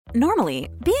Normally,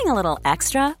 being a little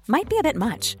extra might be a bit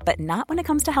much, but not when it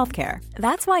comes to healthcare.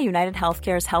 That's why United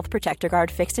Healthcare's Health Protector Guard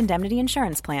fixed indemnity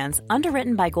insurance plans,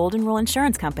 underwritten by Golden Rule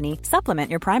Insurance Company, supplement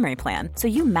your primary plan so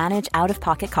you manage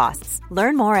out-of-pocket costs.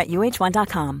 Learn more at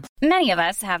uh1.com. Many of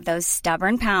us have those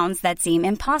stubborn pounds that seem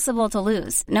impossible to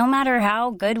lose, no matter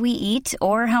how good we eat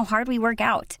or how hard we work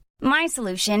out. My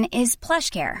solution is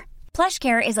PlushCare.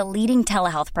 PlushCare is a leading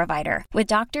telehealth provider with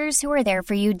doctors who are there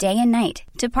for you day and night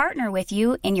to partner with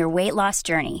you in your weight loss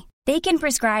journey. They can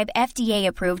prescribe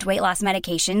FDA-approved weight loss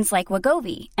medications like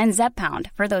Wegovy and Zepbound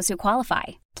for those who qualify.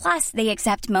 Plus, they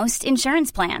accept most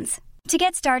insurance plans. To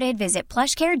get started, visit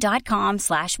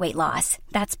plushcare.com/weightloss.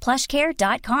 That's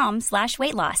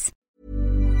plushcare.com/weightloss.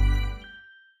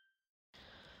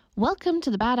 Welcome to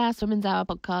the Badass Women's Hour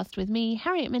podcast with me,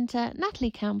 Harriet Minter,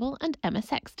 Natalie Campbell and Emma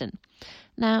Sexton.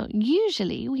 Now,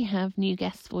 usually we have new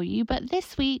guests for you, but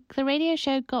this week the radio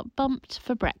show got bumped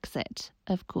for Brexit.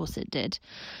 Of course it did.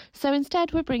 So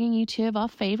instead we're bringing you two of our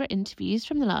favourite interviews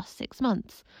from the last 6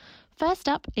 months. First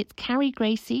up, it's Carrie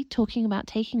Gracie talking about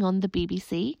taking on the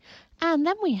BBC, and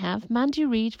then we have Mandu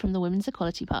Reid from the Women's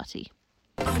Equality Party.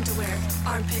 Underwear,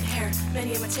 armpit hair,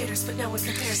 many imitators, but no one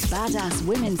compares. Badass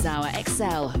Women's Hour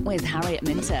XL with Harriet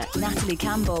Minter, Natalie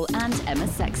Campbell and Emma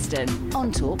Sexton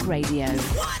on Talk Radio. 1, 2,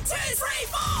 3,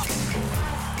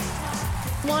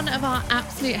 4! One of our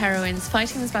absolute heroines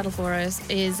fighting this battle for us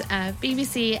is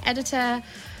BBC editor,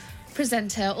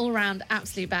 presenter, all-round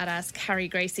absolute badass, Carrie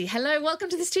Gracie. Hello, welcome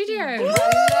to the studio. Hello,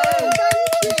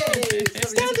 thank you.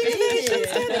 Standing ovation.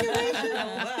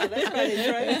 Oh, wow, that's very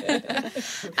interesting.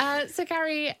 So,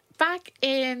 Carrie, back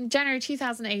in January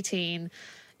 2018,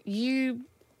 you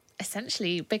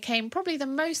essentially became probably the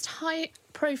most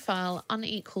high-profile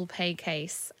unequal pay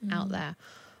case out there.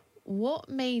 What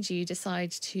made you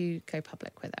decide to go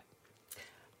public with it?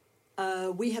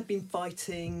 We have been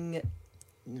fighting,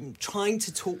 trying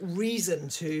to talk reason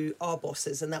to our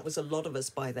bosses, and that was a lot of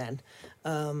us by then,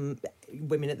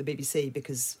 women at the BBC,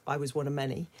 because I was one of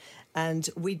many. And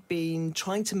we'd been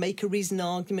trying to make a reasoned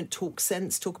argument, talk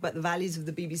sense, talk about the values of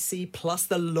the BBC plus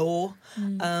the law.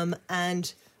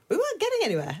 And we weren't getting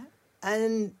anywhere.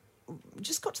 And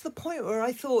just got to the point where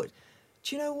I thought,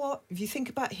 do you know what? If you think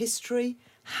about history,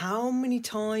 how many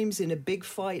times in a big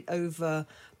fight over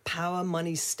power,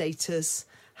 money, status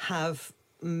have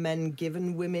men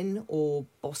given women, or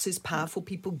bosses, powerful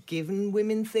people given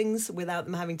women things without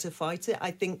them having to fight it?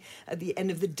 I think at the end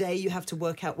of the day, you have to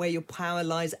work out where your power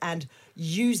lies and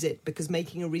use it, because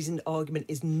making a reasoned argument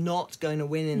is not going to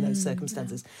win in those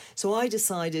circumstances. So I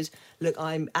decided, look,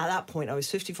 at that point, I was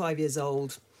 55 years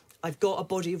old. I've got a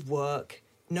body of work.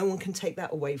 No one can take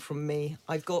that away from me.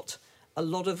 I've got a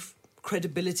lot of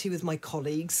credibility with my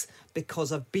colleagues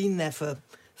because I've been there for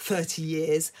 30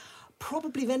 years.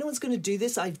 Probably if anyone's going to do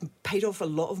this, I've paid off a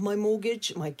lot of my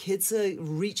mortgage. My kids are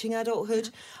reaching adulthood.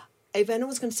 If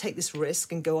anyone's going to take this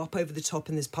risk and go up over the top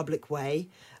in this public way,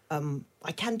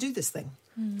 I can do this thing.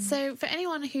 So for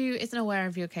anyone who isn't aware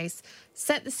of your case,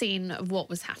 set the scene of what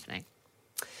was happening.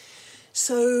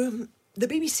 So the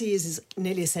BBC is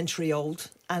nearly a century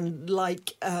old, and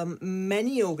like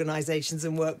many organisations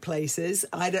and workplaces,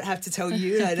 I don't have to tell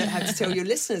you, and I don't have to tell your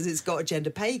listeners, it's got a gender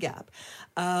pay gap.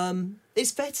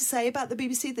 It's fair to say about the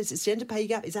BBC that its gender pay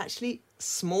gap is actually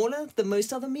smaller than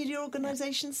most other media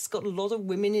organisations. It's got a lot of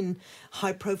women in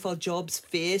high-profile jobs,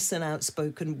 fierce and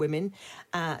outspoken women,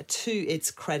 to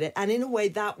its credit. And in a way,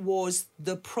 that was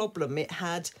the problem. It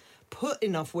had put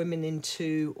enough women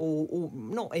into, or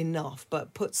not enough,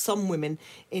 but put some women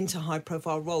into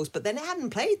high-profile roles, but then it hadn't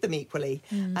played them equally.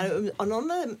 And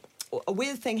on a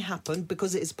weird thing happened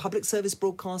because it is a public service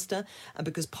broadcaster, and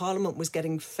because Parliament was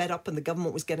getting fed up and the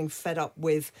government was getting fed up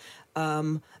with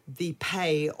the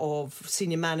pay of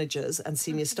senior managers and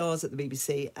senior stars at the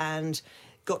BBC, and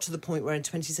got to the point where in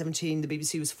 2017 the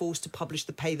BBC was forced to publish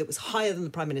the pay that was higher than the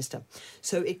Prime Minister.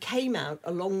 So it came out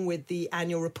along with the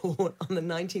annual report on the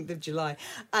 19th of July.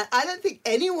 I don't think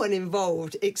anyone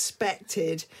involved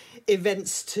expected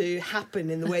events to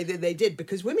happen in the way that they did,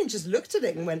 because women just looked at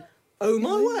it and went, oh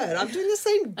my word, I'm doing the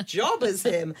same job as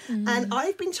him. And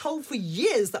I've been told for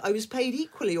years that I was paid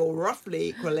equally or roughly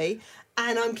equally,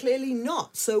 and I'm clearly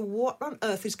not. So what on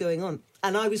earth is going on?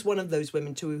 And I was one of those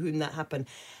women to whom that happened.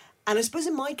 And I suppose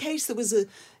in my case, there was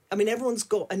everyone's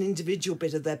got an individual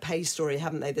bit of their pay story,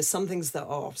 haven't they? There's some things that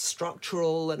are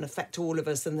structural and affect all of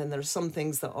us, and then there are some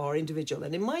things that are individual.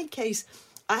 And in my case,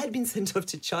 I had been sent off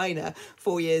to China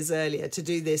 4 years earlier to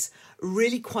do this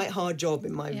really quite hard job,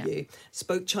 in my view.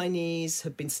 Spoke Chinese,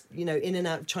 had been, in and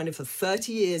out of China for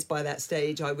 30 years by that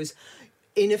stage. I was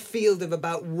in a field of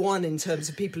about one in terms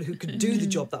of people who could do the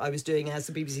job that I was doing as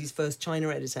the BBC's first China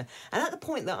editor. And at the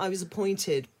point that I was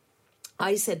appointed,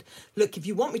 I said, look, if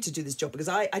you want me to do this job, because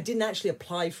I didn't actually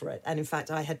apply for it. And in fact,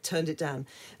 I had turned it down.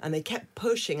 And they kept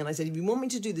pushing. And I said, if you want me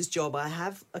to do this job, I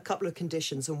have a couple of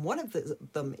conditions. And one of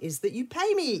them is that you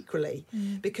pay me equally,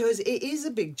 because it is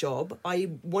a big job.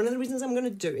 One of the reasons I'm going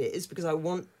to do it is because I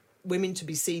want women to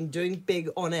be seen doing big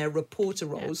on-air reporter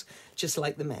roles, just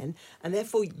like the men. And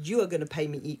therefore, you are going to pay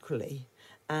me equally.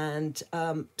 And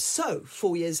so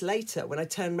 4 years later, when I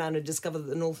turned around and discovered that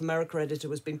the North America editor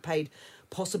was being paid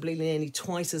possibly nearly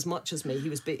twice as much as me, he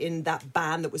was in that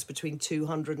band that was between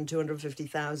 200 and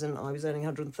 250,000. I was earning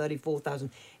 134,000.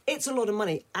 It's a lot of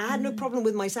money. I had no problem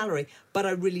with my salary, but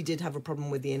I really did have a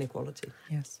problem with the inequality.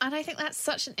 Yes. And I think that's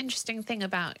such an interesting thing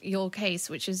about your case,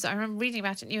 which is, I remember reading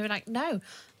about it and you were like, no,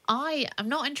 I am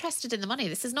not interested in the money.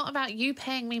 This is not about you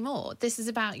paying me more. This is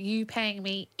about you paying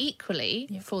me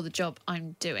equally for the job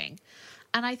I'm doing.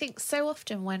 And I think so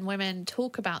often when women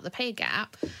talk about the pay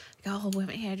gap, go, oh,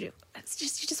 women here, you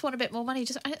just want a bit more money.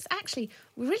 And it's actually,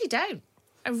 we really don't.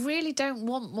 I really don't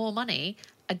want more money.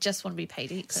 I just want to be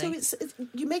paid equally. So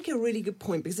you make a really good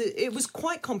point, because it was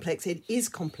quite complex. It is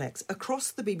complex.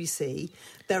 Across the BBC,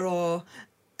 there are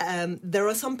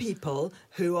some people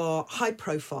who are high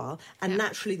profile, and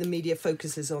naturally the media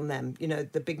focuses on them,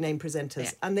 the big name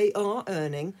presenters, and they are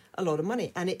earning a lot of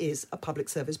money, and it is a public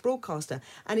service broadcaster.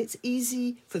 And it's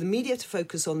easy for the media to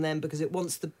focus on them because it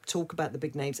wants to talk about the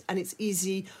big names, and it's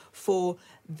easy for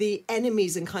the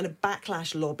enemies and kind of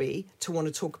backlash lobby to want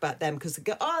to talk about them because they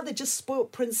go, they're just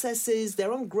spoilt princesses,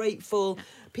 they're ungrateful,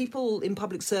 people in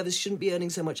public service shouldn't be earning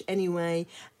so much anyway.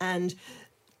 And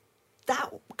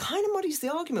that kind of muddies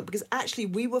the argument, because actually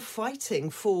we were fighting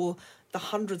for the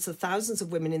hundreds of thousands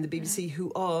of women in the BBC who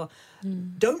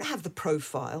don't have the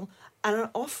profile and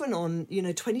are often on,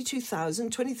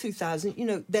 22,000,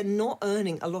 23,000, they're not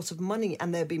earning a lot of money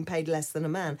and they're being paid less than a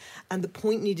man. And the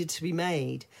point needed to be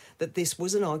made that this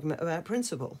was an argument about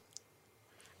principle.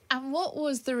 And what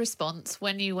was the response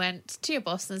when you went to your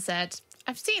boss and said,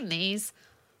 I've seen these,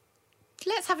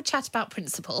 let's have a chat about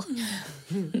principle?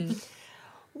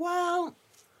 Well,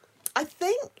 I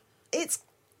think it's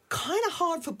kind of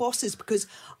hard for bosses because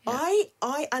I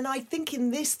think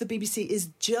in this, the BBC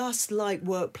is just like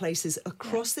workplaces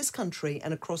across this country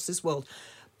and across this world.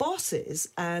 Bosses,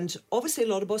 and obviously a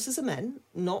lot of bosses are men,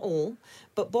 not all,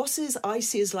 but bosses I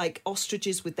see as like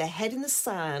ostriches with their head in the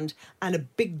sand and a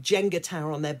big Jenga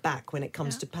tower on their back when it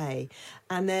comes to pay.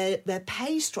 And their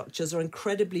pay structures are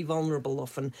incredibly vulnerable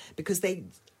often because they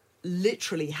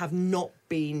literally have not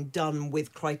been done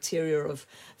with criteria of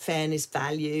fairness,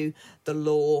 value, the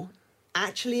law,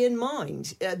 actually in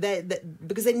mind,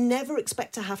 because they never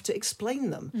expect to have to explain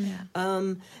them.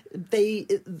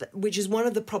 Which is one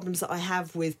of the problems that I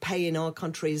have with pay in our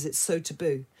country, is it's so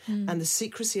taboo. And the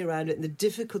secrecy around it and the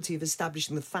difficulty of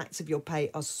establishing the facts of your pay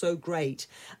are so great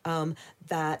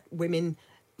that women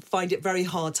find it very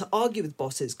hard to argue with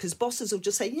bosses, because bosses will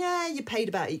just say, yeah, you're paid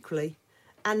about equally.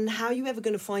 And how are you ever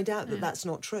going to find out that that's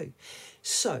not true?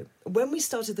 So when we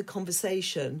started the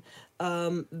conversation,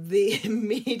 the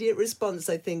immediate response,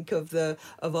 I think, of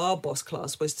our boss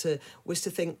class was to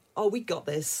think, oh, we got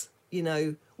this.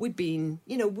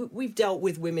 We've dealt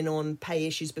with women on pay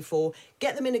issues before.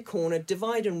 Get them in a corner,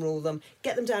 divide and rule them,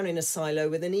 get them down in a silo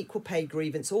with an equal pay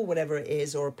grievance or whatever it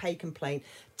is, or a pay complaint.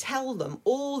 Tell them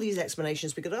all these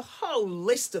explanations. We've got a whole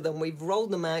list of them. We've rolled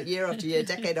them out year after year,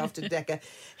 decade after decade.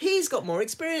 He's got more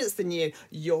experience than you.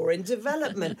 You're in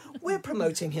development. We're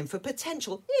promoting him for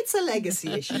potential. It's a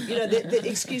legacy issue. The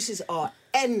excuses are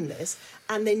endless,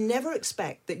 and they never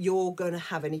expect that you're going to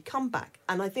have any comeback.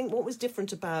 And I think what was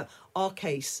different about our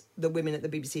case, the women at the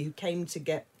BBC who came to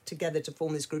get together to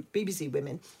form this group, BBC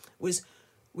Women, was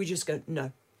we just go,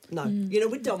 no.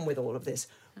 We're done with all of this.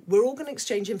 We're all going to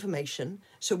exchange information.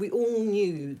 So we all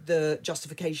knew the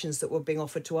justifications that were being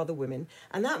offered to other women.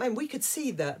 And that meant we could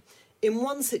see that in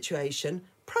one situation,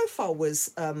 profile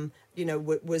was,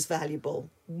 was valuable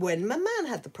when a man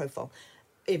had the profile.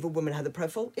 If a woman had the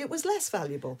profile, it was less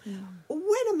valuable.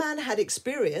 When a man had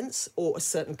experience, or a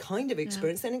certain kind of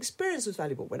experience, then experience was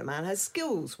valuable. When a man had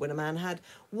skills, when a man had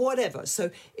whatever.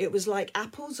 So it was like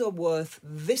apples are worth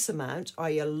this amount,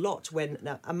 i.e. a lot when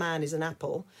a man is an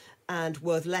apple, and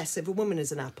worth less if a woman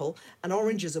is an apple, and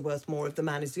oranges are worth more if the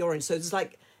man is the orange. So it's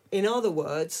like, in other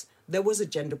words, there was a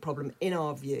gender problem in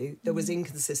our view. There was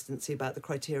inconsistency about the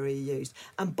criteria used.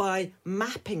 And by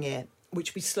mapping it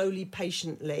which we slowly,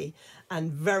 patiently,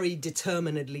 and very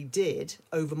determinedly did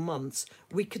over months,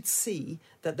 we could see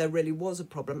that there really was a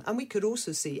problem. And we could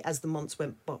also see, as the months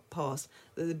went past,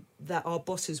 that our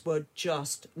bosses were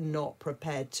just not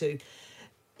prepared to,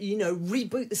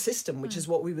 reboot the system, which is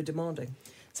what we were demanding.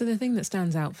 So the thing that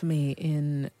stands out for me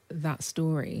in that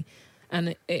story,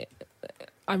 and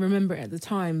I remember it at the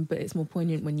time, but it's more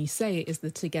poignant when you say it, is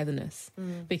the togetherness.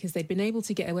 Because they'd been able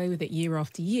to get away with it year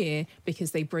after year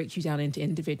because they break you down into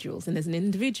individuals. And as an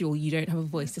individual, you don't have a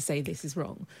voice to say this is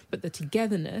wrong. But the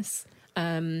togetherness,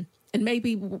 and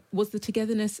maybe was the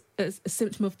togetherness a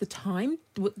symptom of the time?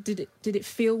 Did it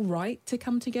feel right to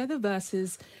come together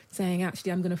versus saying,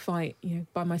 actually, I'm going to fight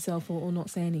by myself or not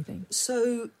say anything?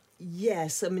 So...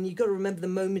 yes, I mean, you've got to remember the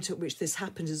moment at which this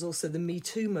happened is also the Me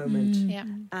Too moment. Yeah.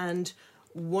 And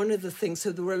one of the things,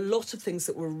 so there were a lot of things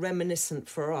that were reminiscent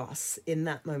for us in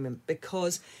that moment,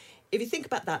 because if you think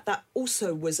about that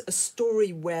also was a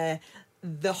story where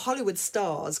the Hollywood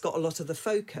stars got a lot of the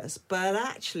focus, but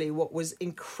actually what was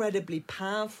incredibly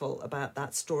powerful about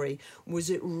that story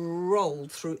was it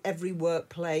rolled through every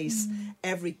workplace,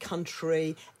 every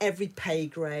country, every pay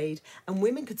grade, and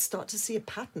women could start to see a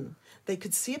pattern. They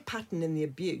could see a pattern in the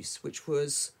abuse, which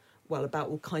was, well, about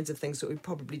all kinds of things that we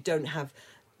probably don't have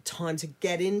time to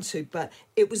get into, but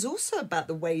it was also about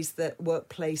the ways that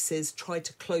workplaces tried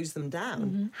to close them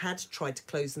down, had tried to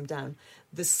close them down.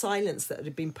 The silence that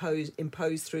had been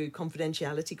imposed through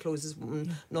confidentiality clauses,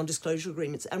 non-disclosure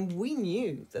agreements, and we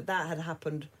knew that had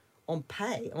happened on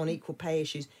pay, on equal pay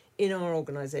issues in our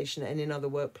organisation and in other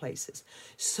workplaces.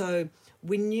 So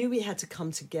we knew we had to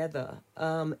come together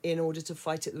in order to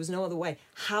fight it. There was no other way.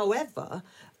 However,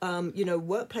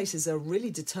 workplaces are really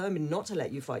determined not to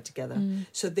let you fight together.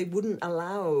 So they wouldn't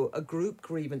allow a group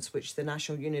grievance, which the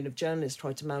National Union of Journalists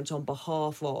tried to mount on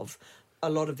behalf of a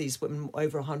lot of these women,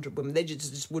 over 100 women. They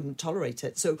just wouldn't tolerate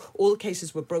it. So all the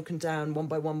cases were broken down one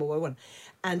by one.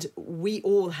 And we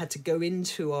all had to go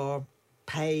into our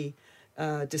pay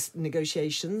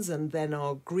negotiations and then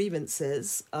our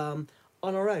grievances on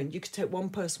our own. You could take one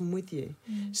person with you.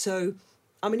 So,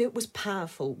 I mean, it was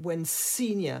powerful when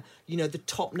senior, the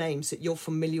top names that you're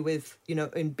familiar with,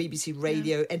 in BBC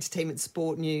Radio, entertainment,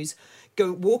 sport, news,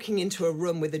 walking into a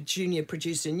room with a junior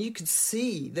producer, and you could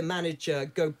see the manager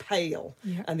go pale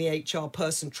and the HR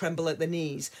person tremble at the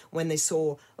knees when they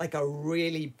saw like a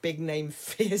really big name,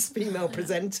 fierce female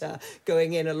presenter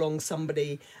going in along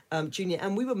somebody junior.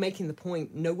 And we were making the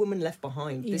point, no woman left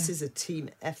behind. This is a team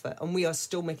effort. And we are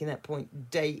still making that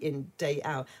point day in, day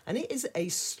out. And it is a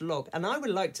slog. And I would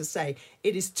like to say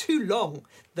it is too long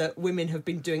that women have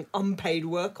been doing unpaid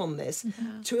work on this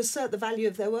to assert the value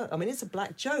of their work. I mean, it's a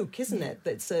black joke, isn't it,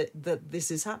 that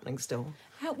this is happening still.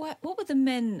 What were the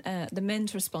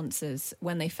men's responses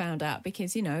when they found out?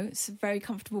 Because, it's a very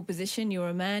comfortable position. You're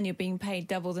a man, you're being paid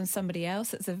double than somebody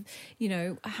else.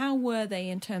 How were they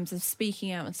in terms of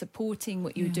speaking out and supporting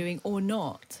what you were doing or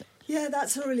not? Yeah,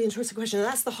 that's a really interesting question. And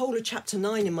that's the whole of chapter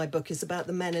 9 in my book is about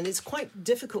the men. And it's quite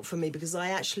difficult for me because I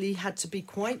actually had to be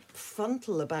quite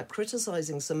frontal about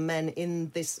criticising some men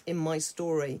in my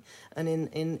story and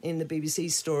in the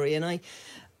BBC story.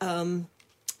 And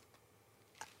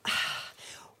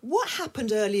what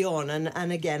happened early on,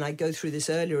 and again, I go through this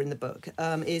earlier in the book,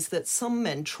 is that some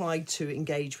men tried to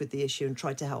engage with the issue and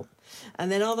tried to help.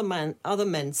 And then other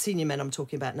men, senior men I'm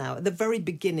talking about now, at the very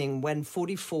beginning when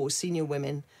 44 senior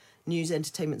women, news,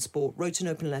 entertainment, sport, wrote an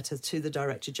open letter to the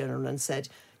Director General and said,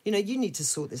 you need to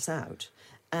sort this out.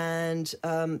 And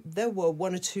there were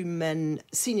one or two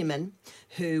senior men,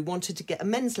 who wanted to get a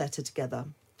men's letter together.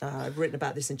 I've written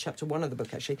about this in chapter 1 of the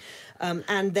book, actually.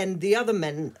 And then the other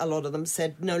men, a lot of them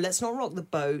said, no, let's not rock the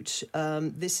boat.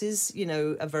 This is,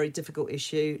 a very difficult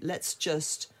issue. Let's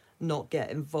just not get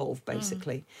involved,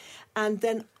 basically. And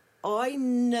then I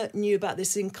knew about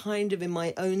this in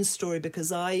my own story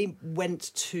because I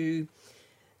went to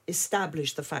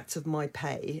establish the facts of my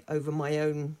pay over my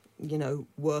own,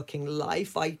 working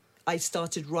life. I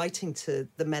started writing to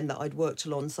the men that I'd worked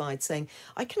alongside saying,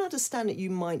 I can understand that you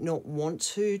might not want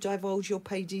to divulge your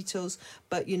pay details,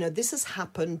 but, this has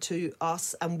happened to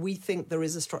us and we think there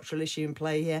is a structural issue in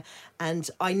play here and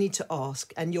I need to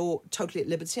ask. And you're totally at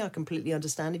liberty. I completely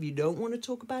understand if you don't want to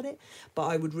talk about it, but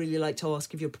I would really like to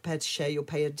ask if you're prepared to share your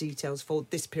pay details for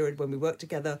this period when we work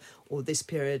together or this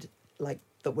period like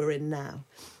that we're in now.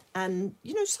 And,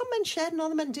 some men shared and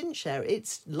other men didn't share.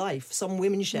 It's life. Some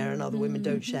women share and other women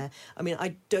don't share. I mean,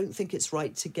 I don't think it's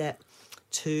right to get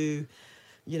too,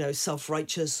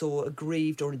 self-righteous or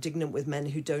aggrieved or indignant with men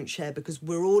who don't share because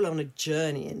we're all on a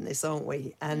journey in this, aren't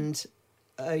we? And,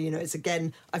 it's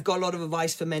again, I've got a lot of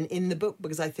advice for men in the book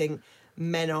because I think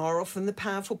men are often the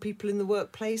powerful people in the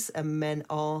workplace, and men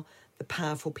are the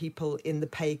powerful people in the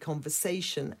pay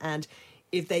conversation. And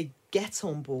if they get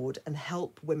on board and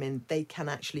help women, they can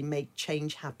actually make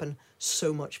change happen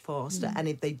so much faster. And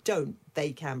if they don't,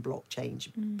 they can block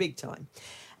change big time.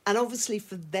 And obviously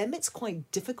for them, it's quite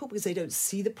difficult because they don't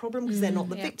see the problem because they're not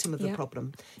the victim of the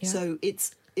problem. So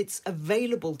it's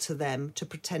available to them to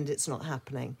pretend it's not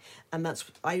happening. And that's,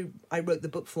 I wrote the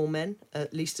book for men,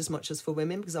 at least as much as for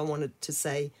women, because I wanted to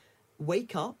say,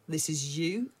 wake up, this is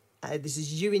you. This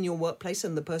is you in your workplace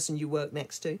and the person you work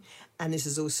next to. And this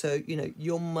is also, you know,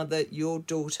 your mother, your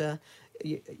daughter,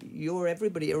 you're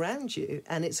everybody around you.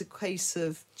 And it's a case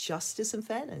of justice and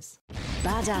fairness.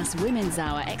 Badass Women's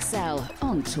Hour XL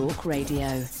on Talk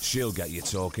Radio. She'll get you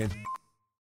talking.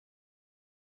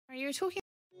 You were talking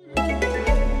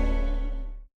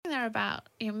there about,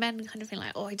 you know, men kind of feeling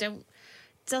like, oh, it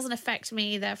doesn't affect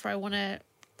me, therefore I want to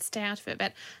stay out of it.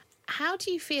 But how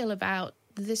do you feel about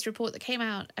this report that came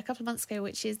out a couple of months ago,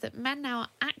 which is that men now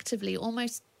actively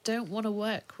almost don't want to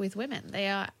work with women? They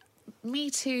are Me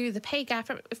Too, the pay gap.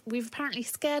 We've apparently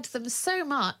scared them so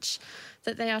much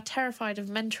that they are terrified of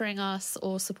mentoring us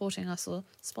or supporting us or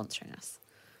sponsoring us.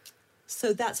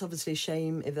 So that's obviously a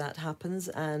shame if that happens,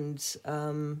 and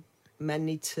men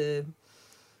need to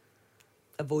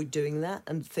avoid doing that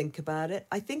and think about it.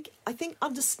 I think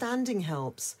understanding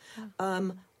helps.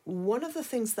 One of the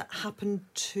things that happened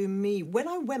to me when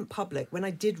I went public, when I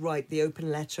did write the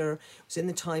open letter, it was in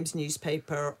the Times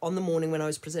newspaper on the morning when I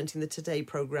was presenting the Today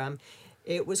programme.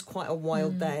 It was quite a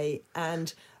wild day.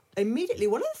 And immediately,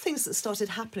 one of the things that started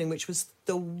happening, which was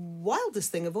the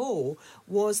wildest thing of all,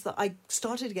 was that I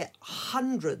started to get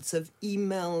hundreds of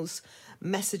emails,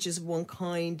 messages of one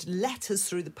kind, letters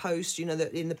through the post, you know,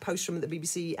 in the post room at the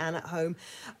BBC and at home,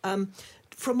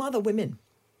 from other women.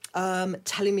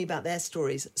 Telling me about their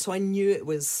stories. So I knew it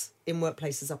was in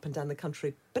workplaces up and down the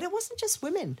country. But it wasn't just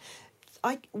women.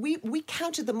 We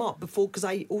counted them up before, because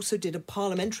I also did a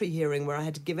parliamentary hearing where I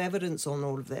had to give evidence on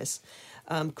all of this,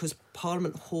 because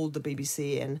Parliament hauled the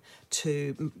BBC in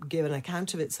to give an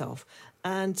account of itself.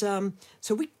 And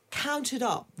so we counted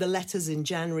up the letters in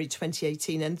January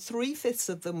 2018, and 3/5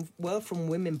 of them were from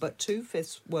women, but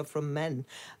 2/5 were from men.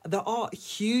 There are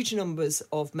huge numbers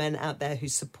of men out there who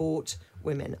support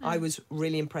women. I was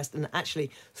really impressed, and actually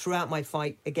throughout my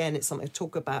fight, again, it's something I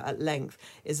talk about at length,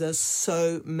 is there's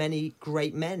so many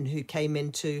great men who came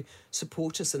in to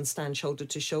support us and stand shoulder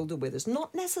to shoulder with us.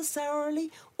 Not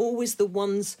necessarily always the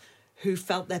ones who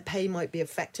felt their pay might be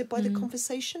affected by the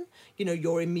conversation. You know,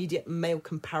 your immediate male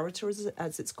comparator,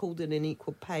 as it's called in an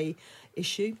equal pay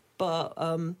issue, but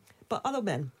other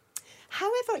men.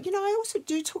 However, you know, I also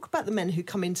do talk about the men who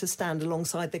come in to stand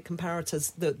alongside the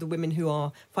comparators, the women who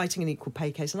are fighting an equal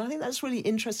pay case. And I think that's really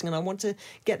interesting. And I want to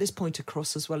get this point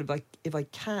across as well, if I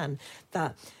can,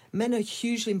 that men are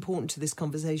hugely important to this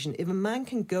conversation. If a man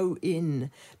can go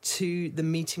in to the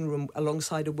meeting room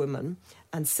alongside a woman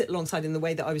and sit alongside in the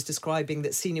way that I was describing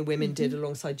that senior women did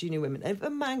alongside junior women, if a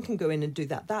man can go in and do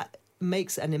that, that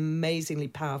makes an amazingly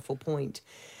powerful point.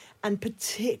 And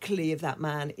particularly if that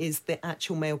man is the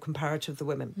actual male comparator of the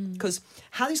women. Because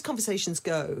how these conversations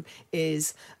go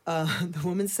is the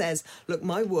woman says, look,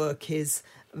 my work is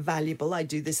valuable. I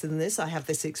do this and this. I have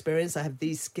this experience. I have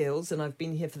these skills. And I've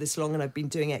been here for this long and I've been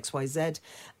doing X, Y, Z.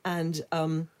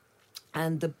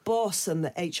 And the boss and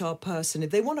the HR person,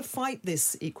 if they want to fight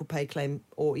this equal pay claim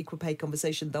or equal pay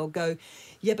conversation, they'll go,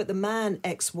 yeah, but the man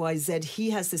X, Y, Z,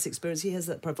 he has this experience, he has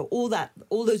that profile.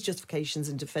 All those justifications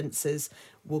and defences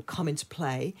will come into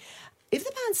play. If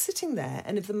the man's sitting there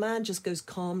and if the man just goes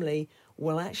calmly,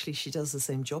 well, actually, she does the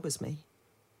same job as me.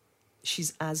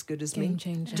 She's as good as me,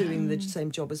 doing the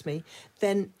same job as me,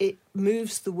 then it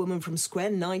moves the woman from square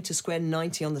 9 to square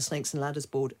 90 on the Snakes and Ladders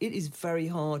board. It is very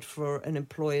hard for an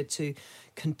employer to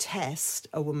contest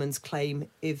a woman's claim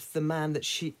if the man that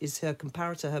she is her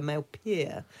comparator, her male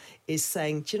peer, is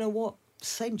saying, do you know what,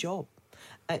 same job.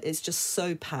 It's just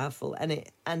so powerful.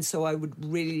 And so I would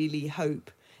really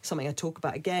hope, something I talk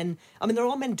about again, I mean, there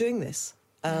are men doing this,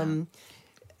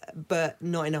 but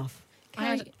not enough.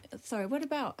 Sorry, what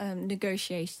about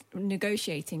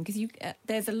negotiating? Because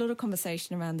there's a lot of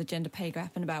conversation around the gender pay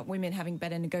gap and about women having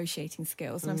better negotiating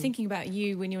skills. And I'm thinking about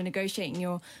you when you were negotiating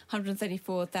your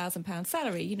 £134,000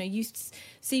 salary. You know, you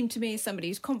seemed to me as somebody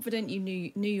who's confident, you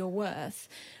knew your worth.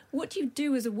 what do you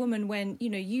do as a woman when, you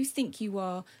know, you think you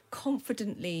are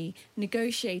confidently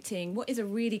negotiating what is a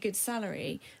really good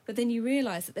salary, but then you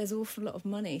realise that there's an awful lot of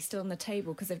money still on the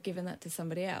table because they've given that to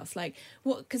somebody else? Like,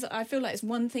 what? Because I feel like it's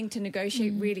one thing to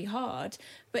negotiate really hard,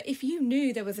 but if you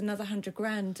knew there was another 100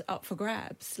 grand up for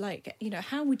grabs, like, you know,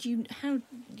 how do you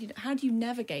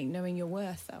navigate knowing your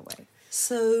worth that way?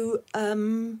 So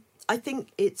I think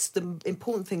it's the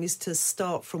important thing is to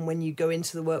start from when you go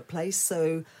into the workplace.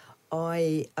 So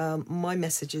my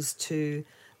message is to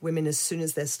women as soon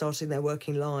as they're starting their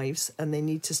working lives, and they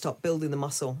need to start building the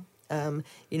muscle,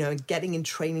 you know, and getting in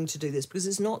training to do this, because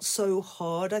it's not so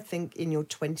hard, I think, in your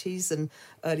 20s and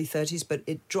early 30s, but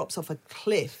it drops off a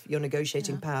cliff, your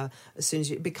negotiating power, as soon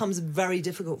as it becomes very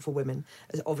difficult for women,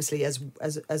 obviously,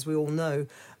 as we all know,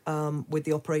 with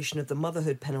the operation of the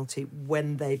motherhood penalty,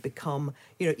 when they become,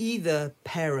 you know, either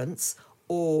parents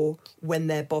or when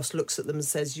their boss looks at them and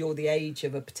says, you're the age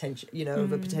of a potential, you know,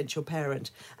 of a potential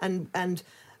parent. And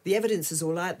the evidence is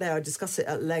all out there. I discuss it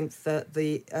at length, that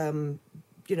the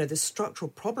you know, the structural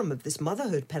problem of this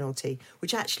motherhood penalty,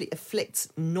 which actually afflicts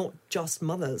not just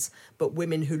mothers, but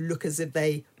women who look as if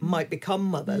they might become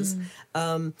mothers.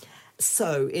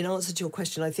 So in answer to your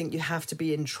question, I think you have to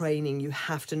be in training. You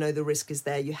have to know the risk is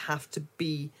there. You have to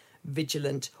be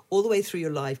vigilant all the way through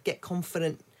your life. Get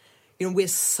confident. You know, we're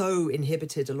so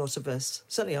inhibited, a lot of us.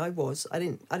 Certainly I was. I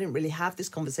didn't really have this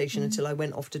conversation until I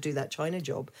went off to do that China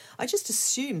job. I just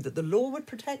assumed that the law would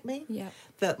protect me,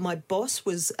 that my boss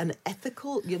was an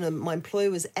ethical, you know, my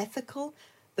employer was ethical,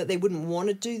 that they wouldn't want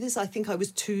to do this. I think I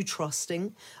was too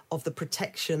trusting of the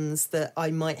protections that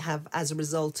I might have as a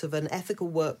result of an ethical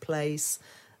workplace,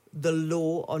 the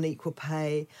law on equal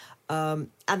pay,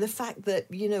 and the fact that,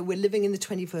 you know, we're living in the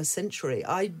 21st century.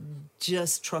 I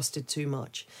just trusted too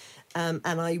much. And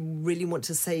I really want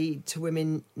to say to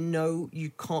women, no,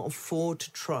 you can't afford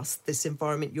to trust this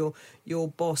environment. Your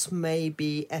boss may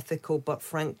be ethical, but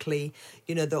frankly,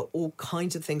 you know, there are all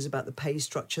kinds of things about the pay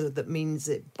structure that means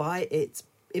its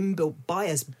inbuilt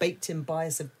bias, baked-in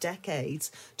bias of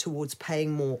decades towards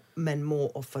paying more men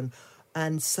more often.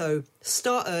 And so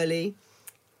start early,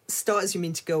 start as you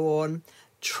mean to go on.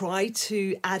 Try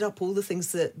to add up all the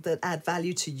things that add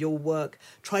value to your work.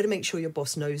 Try to make sure your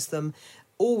boss knows them.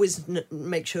 Always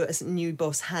make sure a new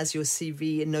boss has your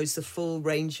CV and knows the full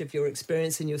range of your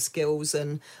experience and your skills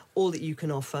and all that you can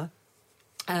offer.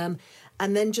 And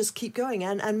then just keep going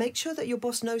and make sure that your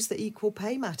boss knows that equal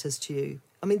pay matters to you.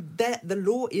 I mean, the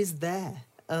law is there.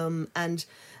 And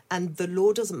the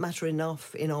law doesn't matter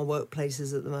enough in our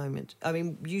workplaces at the moment. I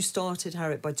mean, you started,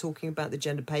 Harriet, by talking about the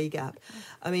gender pay gap.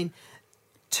 I mean,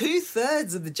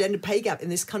 2/3 of the gender pay gap in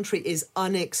this country is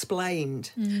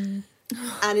unexplained.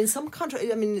 And in some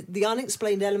countries, I mean, the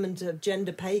unexplained element of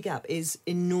gender pay gap is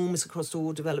enormous across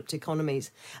all developed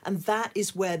economies. And that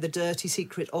is where the dirty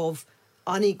secret of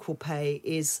unequal pay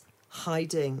is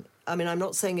hiding. I mean, I'm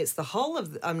not saying it's the whole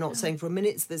of, I'm not saying for a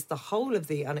minute there's the whole of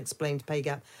the unexplained pay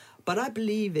gap, but I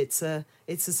believe it's a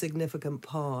significant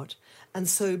part. And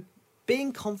so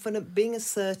being confident, being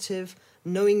assertive,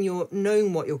 knowing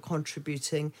what you're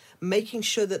contributing, making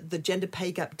sure that the gender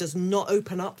pay gap does not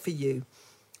open up for you.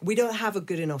 We don't have a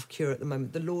good enough cure at the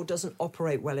moment. The law doesn't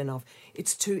operate well enough.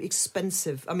 It's too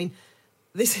expensive. I mean,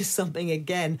 this is something,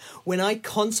 again, when I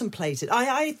contemplated,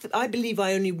 I believe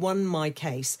I only won my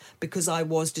case because I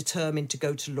was determined to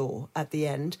go to law at the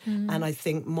end. And I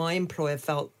think my employer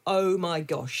felt, oh my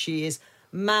gosh, she is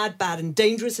mad, bad and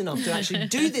dangerous enough to actually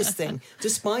do this thing,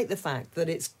 despite the fact that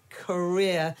it's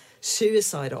career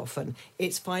suicide often.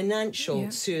 It's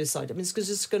financial suicide. I mean, it's because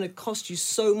it's going to cost you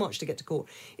so much to get to court.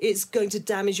 It's going to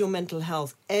damage your mental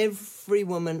health. Every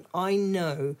woman I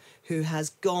know who has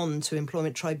gone to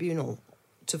employment tribunal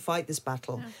to fight this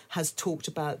battle has talked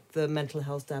about the mental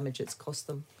health damage it's cost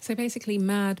them. So basically,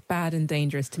 mad, bad and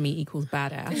dangerous to me equals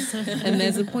badass. And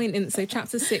there's a point in, so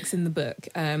chapter 6 in the book,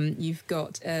 you've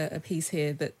got a piece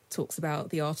here that talks about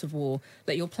the art of war.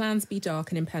 Let your plans be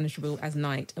dark and impenetrable as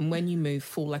night, and when you move,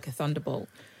 fall like a thunderbolt.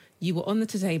 You were on the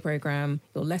Today programme,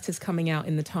 your letters coming out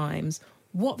in the Times.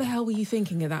 What the hell were you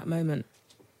thinking at that moment?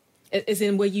 As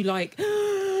in, were you like,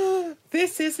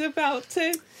 this is about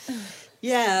to...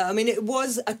 Yeah, I mean, it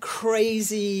was a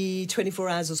crazy 24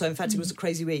 hours or so. In fact, it was a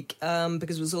crazy week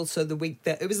because it was also the week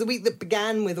that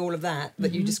began with all of that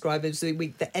you described. It was the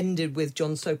week that ended with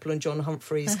John Sopel and John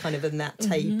Humphreys kind of in that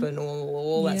tape and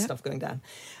all that stuff going down.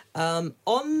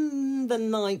 On the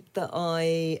night that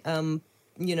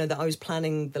that I was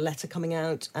planning the letter coming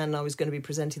out and I was going to be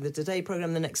presenting the Today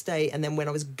programme the next day, and then when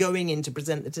I was going in to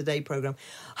present the Today programme,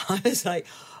 I was like,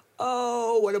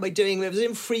 oh, what am I doing? It was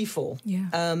in free fall. Yeah.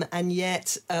 And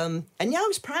yet I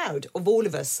was proud of all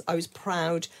of us. I was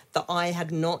proud that I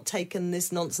had not taken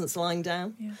this nonsense lying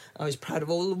down. Yeah. I was proud of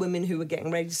all the women who were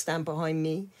getting ready to stand behind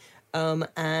me.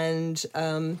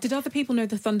 Did other people know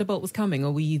the thunderbolt was coming,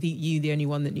 or were you the only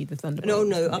one that knew the thunderbolt?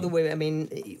 No, other women. I mean,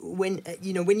 when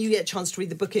you get a chance to read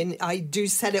the book, I do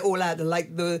set it all out.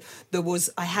 Like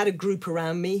I had a group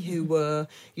around me who were,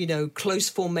 close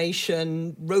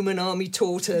formation, Roman army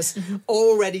tortoise,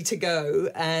 all ready to go,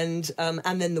 and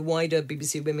then the wider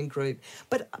BBC Women group.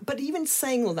 But even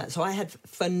saying all that, so I had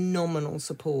phenomenal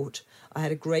support. I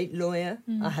had a great lawyer.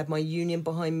 I had my union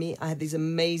behind me. I had these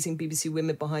amazing BBC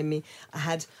Women behind me. I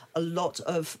had a lot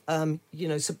of,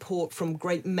 support from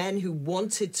great men who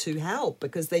wanted to help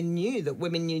because they knew that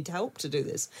women need help to do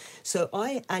this. So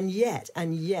and yet,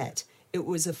 it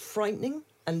was a frightening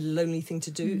and lonely thing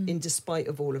to do in despite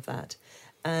of all of that.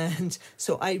 And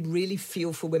so I really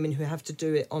feel for women who have to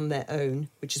do it on their own,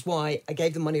 which is why I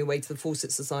gave the money away to the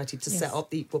Fawcett Society to set up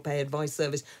the Equal Pay Advice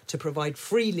Service to provide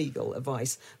free legal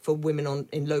advice for women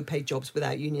in low-paid jobs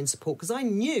without union support, because I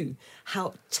knew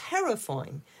how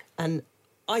terrifying and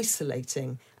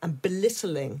isolating and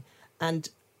belittling and,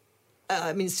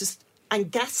 it's just,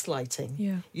 and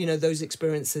gaslighting, those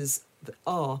experiences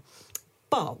are.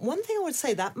 But one thing I would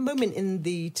say, that moment in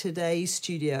the Today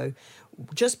studio,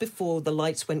 just before the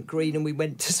lights went green and we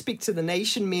went to speak to the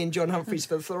nation, me and John Humphreys,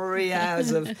 for 3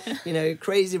 hours of,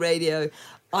 crazy radio,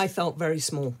 I felt very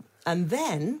small. And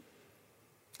then,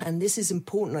 and this is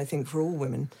important, I think, for all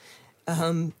women,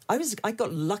 I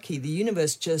got lucky. The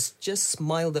universe just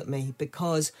smiled at me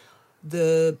because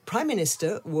the Prime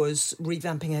Minister was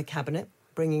revamping her cabinet,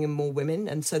 bringing in more women.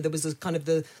 And so there was a kind of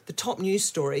the top news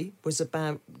story was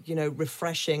about,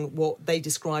 refreshing what they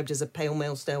described as a pale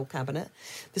male stale cabinet.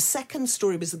 The second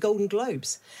story was the Golden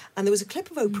Globes. And there was a clip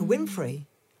of Oprah Winfrey.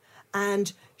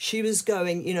 And she was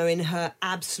going, in her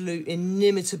absolute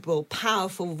inimitable,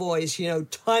 powerful voice,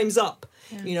 time's up,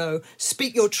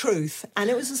 speak your truth. And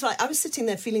it was just like, I was sitting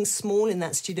there feeling small in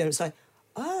that studio. It's like,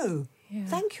 oh,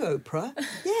 thank you, Oprah.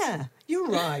 Yeah, you're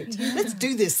right. Let's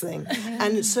do this thing.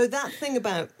 And so that thing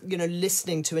about,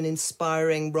 listening to an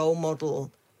inspiring role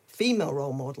model, female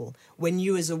role model, when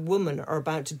you as a woman are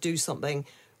about to do something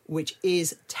which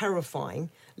is terrifying,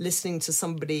 listening to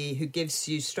somebody who gives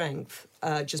you strength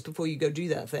just before you go do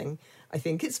that thing, I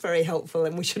think it's very helpful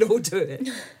and we should all do it.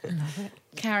 Love it.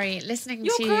 Carrie, listening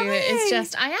to you is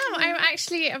just, I'm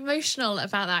actually emotional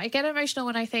about that. I get emotional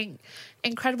when I think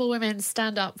incredible women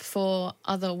stand up for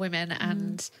other women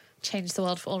and change the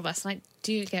world for all of us. And I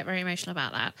do get very emotional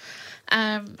about that.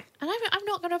 And I'm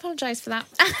not going to apologise for that.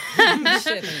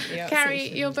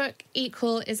 Carrie, your book,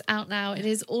 Equal, is out now. It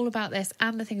is all about this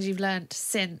and the things you've learnt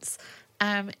since.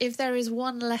 If there is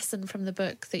one lesson from the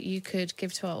book that you could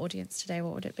give to our audience today,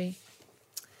 what would it be?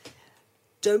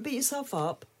 Don't beat yourself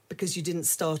up because you didn't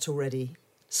start already.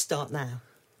 Start now.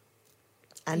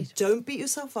 And don't beat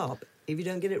yourself up if you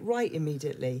don't get it right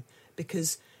immediately,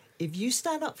 because if you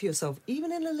stand up for yourself,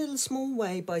 even in a little small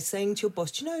way, by saying to your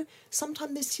boss,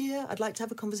 sometime this year I'd like to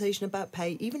have a conversation about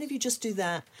pay, even if you just do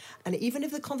that, and even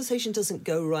if the conversation doesn't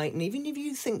go right, and even if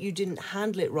you think you didn't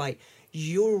handle it right,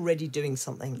 you're already doing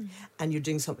something. And you're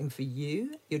doing something for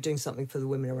you, you're doing something for the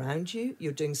women around you,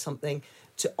 you're doing something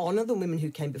to honour the women who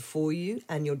came before you,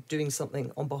 and you're doing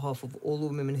something on behalf of all the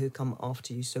women who come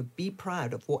after you. So be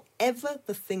proud of whatever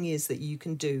the thing is that you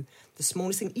can do, the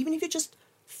smallest thing, even if you're just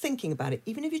thinking about it,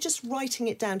 even if you're just writing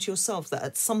it down to yourself that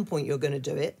at some point you're going to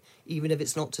do it, even if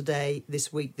it's not today,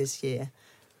 this week, this year,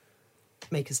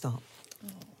 make a start.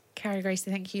 Carrie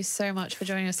Gracie, thank you so much for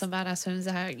joining us on Badass Women's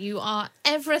Hour. You are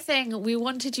everything we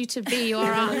wanted you to be. You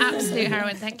are our absolute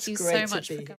heroine. Thank you so much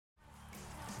for coming.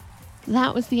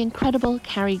 That was the incredible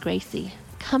Carrie Gracie.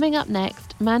 Coming up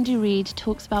next, Mandy Reid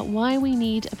talks about why we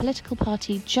need a political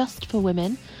party just for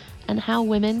women and how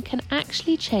women can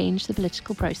actually change the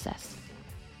political process.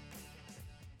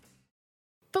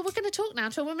 But we're going to talk now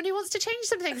to a woman who wants to change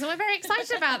some things, and we're very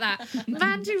excited about that.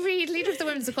 Mandy Reid, leader of the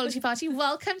Women's Equality Party,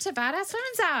 welcome to Badass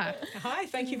Women's Hour. Hi,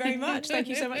 thank you very much. Thank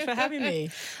you so much for having me.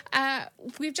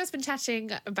 We've just been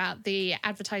chatting about the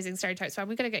advertising stereotypes, and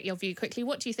we're going to get your view quickly.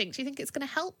 What do you think? Do you think it's going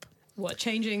to help? What,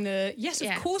 changing the... Yes,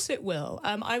 of course it will.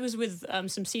 I was with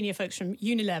some senior folks from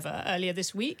Unilever earlier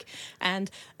this week,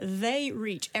 and they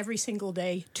reach every single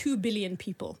day 2 billion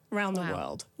people around the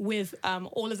world with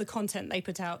all of the content they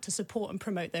put out to support and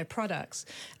promote their products.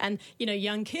 And,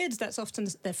 young kids, that's often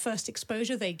their first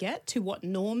exposure they get to what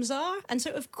norms are. And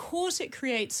so, of course, it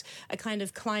creates a kind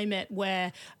of climate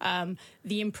where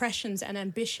the impressions and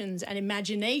ambitions and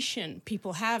imagination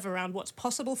people have around what's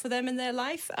possible for them in their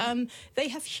life, they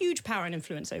have huge huge power and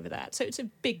influence over that. So it's a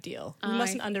big deal. We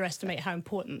mustn't underestimate how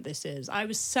important this is. I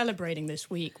was celebrating this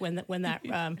week when that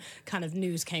kind of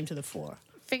news came to the fore.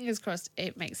 Fingers crossed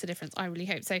it makes a difference. I really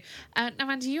hope so. Now,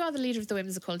 Amanda, you are the leader of the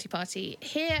Women's Equality Party.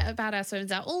 Here at Badass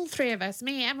Women's Out, all three of us,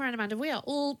 me, Emma and Amanda, we are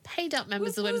all paid up members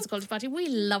of the Women's Equality Party. We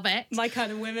love it. My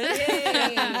kind of women.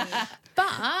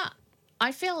 But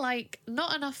I feel like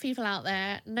not enough people out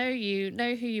there know you,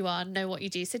 know who you are, know what you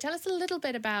do. So tell us a little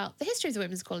bit about the history of the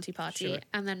Women's Equality Party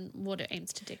and then what it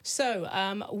aims to do.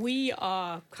 So we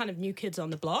are kind of new kids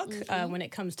on the block when it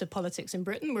comes to politics in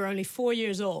Britain. We're only 4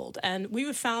 years old, and we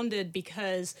were founded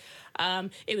because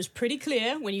it was pretty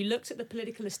clear when you looked at the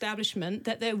political establishment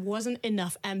that there wasn't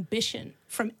enough ambition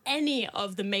from any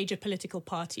of the major political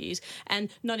parties and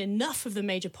not enough of the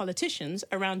major politicians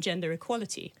around gender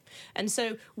equality. And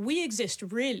so we exist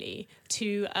really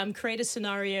to create a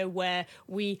scenario where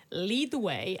we lead the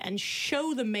way and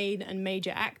show the main and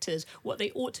major actors what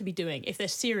they ought to be doing if they're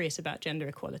serious about gender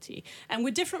equality. And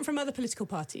we're different from other political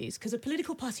parties because a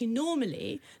political party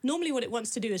normally what it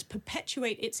wants to do is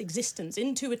perpetuate its existence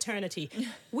into eternity.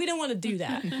 We don't want to do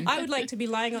that. I would like to be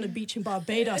lying on a beach in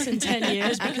Barbados in 10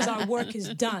 years because our work is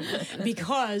done,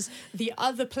 because the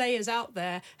other players out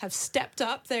there have stepped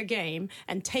up their game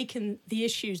and taken the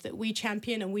issues that we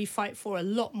champion and we fight for a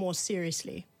lot more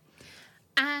seriously.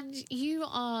 And you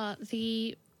are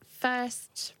the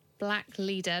first black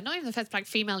leader, not even the first black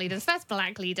female leader, the first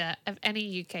black leader of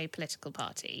any UK political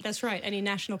party. That's right, any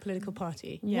national political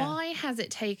party. Yeah. Why has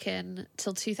it taken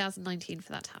till 2019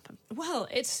 for that to happen? Well,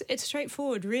 it's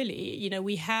straightforward, really. You know,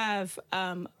 we have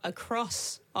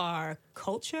across our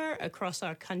culture, across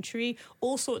our country,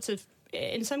 all sorts of,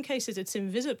 in some cases it's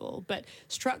invisible, but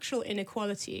structural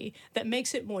inequality that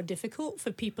makes it more difficult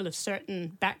for people of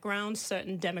certain backgrounds,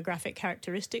 certain demographic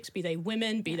characteristics, be they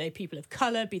women, be they people of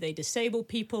colour, be they disabled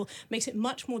people, makes it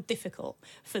much more difficult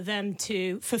for them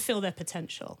to fulfil their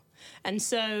potential. And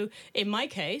so in my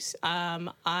case,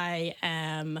 I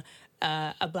am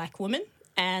a black woman.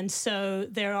 And so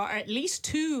there are at least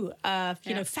two,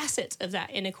 facets of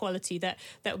that inequality that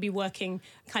would be working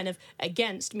kind of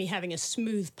against me having a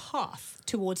smooth path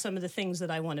towards some of the things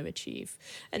that I want to achieve.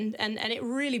 And it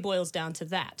really boils down to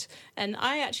that. And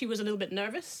I actually was a little bit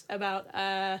nervous about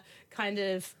kind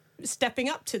of stepping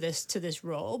up to this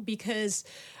role because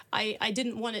I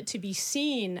didn't want it to be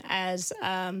seen as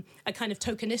a kind of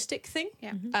tokenistic thing.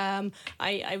 Yeah.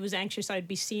 I was anxious I'd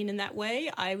be seen in that way.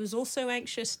 I was also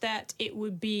anxious that it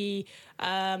would be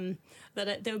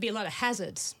that there would be a lot of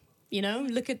hazards. You know,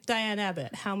 look at Diane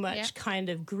Abbott, how much kind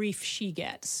of grief she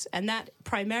gets. And that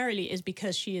primarily is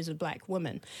because she is a black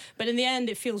woman. But in the end,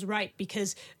 it feels right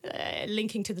because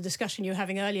linking to the discussion you were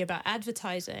having earlier about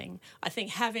advertising, I think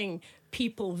having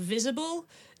people visible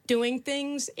doing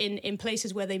things in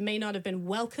places where they may not have been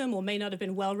welcome or may not have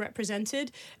been well represented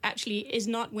actually is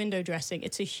not window dressing.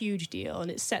 It's a huge deal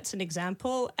and it sets an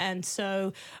example. And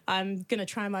so I'm going to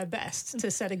try my best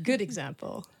to set a good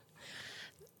example.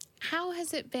 How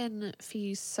has it been for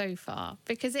you so far?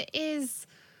 Because it is,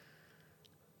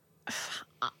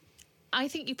 I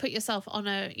think you put yourself on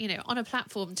a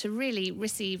platform to really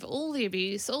receive all the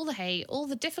abuse, all the hate, all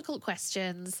the difficult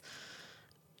questions.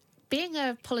 Being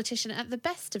a politician at the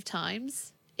best of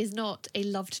times is not a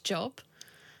loved job.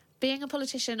 Being a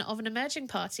politician of an emerging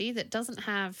party that doesn't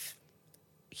have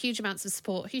huge amounts of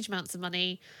support, huge amounts of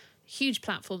money, huge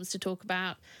platforms to talk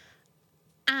about,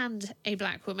 and a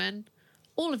black woman,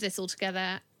 all of this all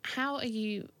together, how are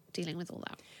you dealing with all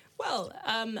that? Well,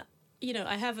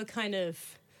 I have a kind of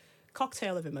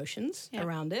cocktail of emotions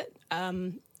around it.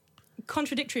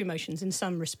 Contradictory emotions in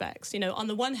some respects. You know, on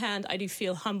the one hand, I do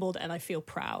feel humbled and I feel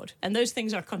proud. And those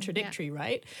things are contradictory,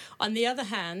 right? On the other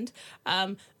hand,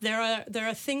 there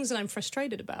are things that I'm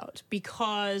frustrated about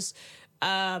because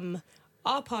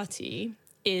our party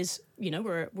is,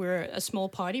 we're a small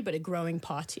party, but a growing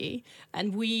party.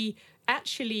 And we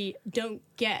actually don't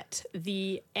get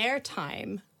the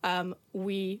airtime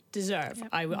we deserve,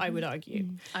 I would argue.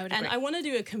 I would and agree. I want to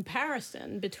do a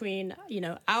comparison between,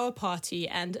 our party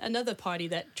and another party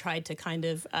that tried to kind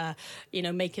of,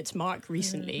 make its mark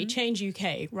recently, Change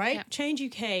UK, right? Yeah. Change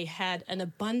UK had an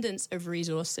abundance of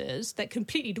resources that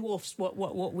completely dwarfs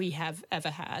what we have ever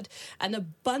had, an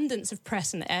abundance of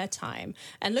press and airtime.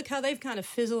 And look how they've kind of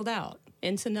fizzled out.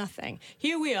 into nothing.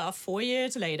 Here we are 4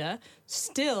 years later,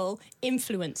 still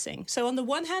influencing. So on the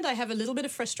one hand, I have a little bit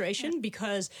of frustration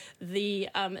because the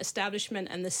establishment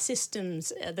and the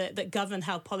systems that govern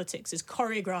how politics is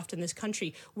choreographed in this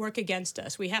country work against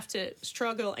us. We have to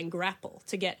struggle and grapple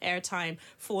to get airtime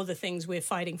for the things we're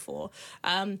fighting for.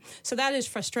 So that is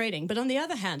frustrating. But on the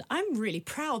other hand, I'm really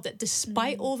proud that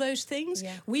despite all those things,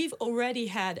 we've already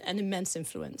had an immense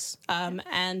influence.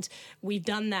 And we've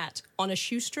done that on a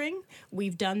shoestring.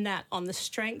 We've done that on the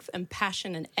strength and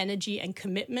passion and energy and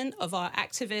commitment of our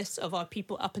activists, of our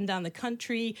people up and down the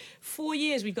country. 4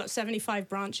 years, we've got 75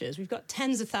 branches. We've got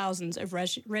tens of thousands of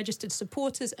registered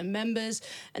supporters and members.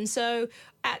 And so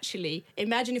actually,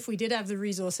 imagine if we did have the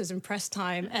resources and press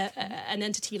time an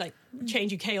entity like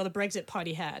Change UK or the Brexit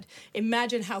Party had.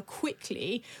 Imagine how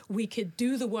quickly we could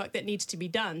do the work that needs to be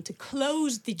done to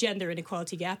close the gender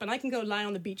inequality gap, and I can go lie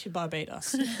on the beach in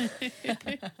Barbados.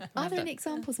 Are there any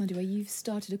examples, Mandy, where you've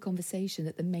started a conversation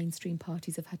that the mainstream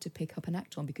parties have had to pick up and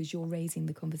act on because you're raising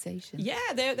the conversation? Yeah,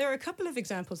 there are a couple of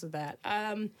examples of that.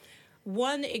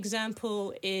 One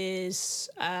example is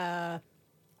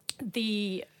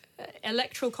the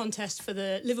electoral contest for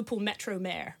the Liverpool Metro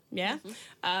Mayor. Yeah,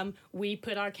 we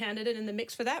put our candidate in the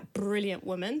mix for that. Brilliant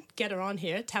woman. Get her on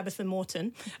here, Tabitha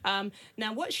Morton.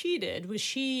 Now, what she did was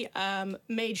she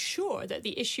made sure that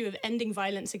the issue of ending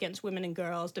violence against women and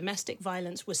girls, domestic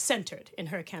violence, was centered in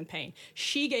her campaign.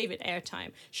 She gave it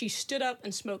airtime. She stood up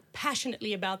and spoke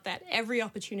passionately about that every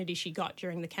opportunity she got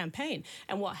during the campaign.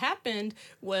 And what happened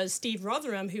was Steve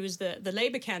Rotherham, who was the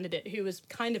Labour candidate, who was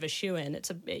kind of a shoo-in.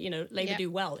 It's Labour do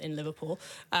well in Liverpool,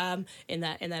 in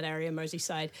that area,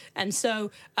 Merseyside. And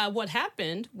so what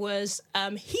happened was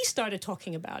he started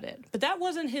talking about it. But that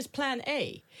wasn't his plan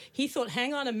A. He thought,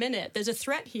 hang on a minute, there's a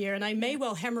threat here, and I may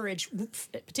well hemorrhage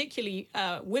particularly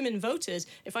women voters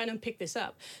if I don't pick this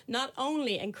up. Not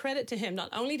only, and credit to him, not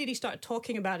only did he start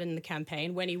talking about it in the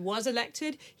campaign, when he was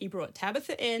elected, he brought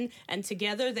Tabitha in, and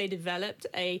together they developed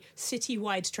a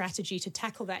citywide strategy to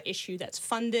tackle that issue that's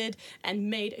funded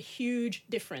and made a huge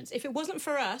difference. If it wasn't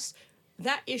for us,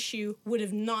 that issue would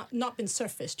have not been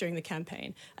surfaced during the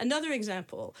campaign. Another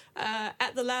example,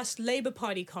 at the last Labour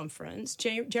Party conference,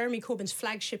 Jeremy Corbyn's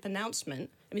flagship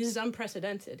announcement, I mean, this is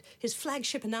unprecedented. His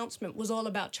flagship announcement was all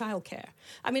about childcare.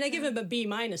 I mean, I give him a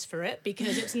B- for it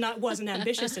because wasn't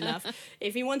ambitious enough.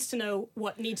 If he wants to know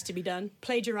what needs to be done,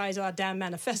 plagiarize our damn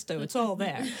manifesto. It's all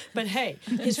there. But hey,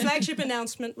 his flagship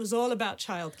announcement was all about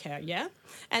childcare, yeah?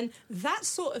 And that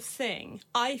sort of thing,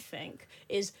 I think,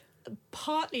 is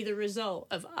partly the result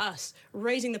of us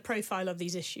raising the profile of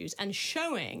these issues and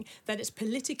showing that it's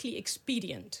politically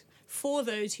expedient for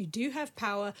those who do have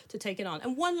power to take it on.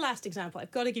 And one last example, I've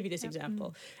got to give you this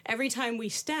example. Every time we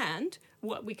stand,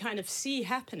 what we kind of see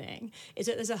happening is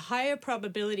that there's a higher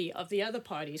probability of the other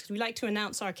parties, because we like to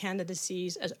announce our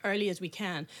candidacies as early as we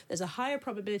can, there's a higher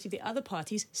probability of the other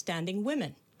parties standing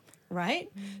women,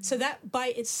 right? So that by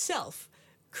itself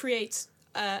creates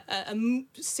a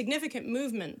significant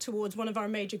movement towards one of our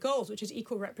major goals, which is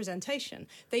equal representation.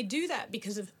 They do that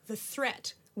because of the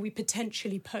threat we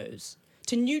potentially pose.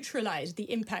 To neutralise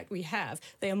the impact we have,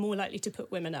 they are more likely to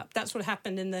put women up. That's what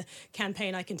happened in the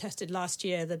campaign I contested last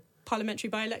year, the parliamentary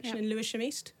by-election in Lewisham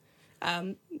East.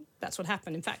 That's what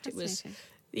happened. In fact, it was...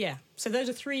 Yeah, so those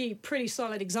are three pretty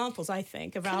solid examples, I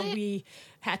think, of how we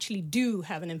actually do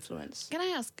have an influence. Can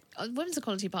I ask, Women's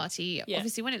Equality Party,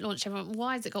 obviously when it launched,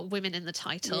 why has it got women in the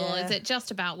title? Yeah. Is it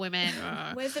just about women?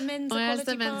 Where's the Men's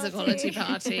Equality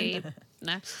Party?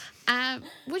 No.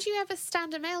 Would you ever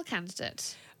stand a male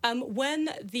candidate? When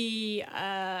the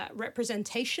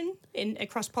representation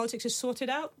across politics is sorted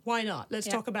out, why not? Let's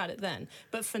talk about it then.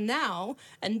 But for now,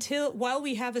 while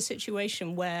we have a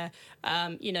situation where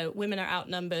women are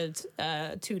outnumbered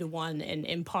 2-1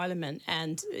 in Parliament,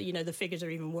 and the figures are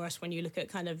even worse when you look at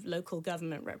kind of local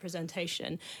government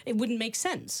representation, it wouldn't make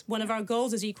sense. One of our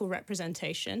goals is equal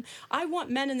representation. I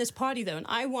want men in this party, though, and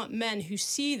I want men who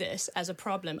see this as a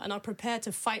problem and are prepared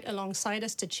to fight alongside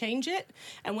us to change it.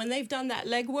 And when they've done that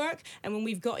legwork, and when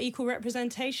we've got equal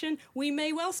representation, we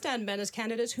may well stand men as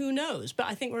candidates, who knows? But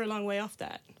I think we're a long way off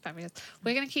that. Fabulous.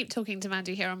 We're going to keep talking to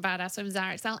Mandy here on Badass Women's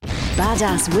Hour XL.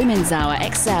 Badass Women's Hour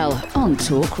XL on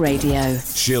Talk Radio.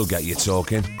 She'll get you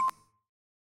talking.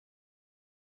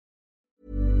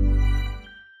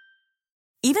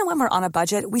 Even when we're on a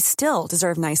budget, we still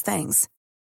deserve nice things.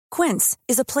 Quince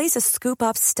is a place to scoop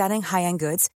up stunning high-end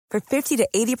goods for 50 to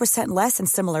 80% less than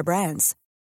similar brands.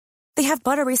 They have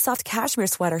buttery soft cashmere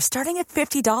sweaters starting at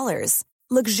 $50,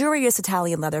 luxurious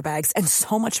Italian leather bags, and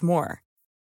so much more.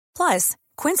 Plus,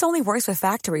 Quince only works with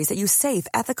factories that use safe,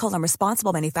 ethical, and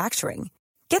responsible manufacturing.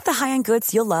 Get the high-end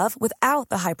goods you'll love without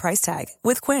the high price tag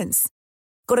with Quince.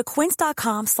 Go to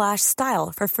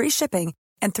quince.com/style for free shipping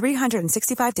and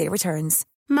 365-day returns.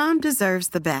 Mom deserves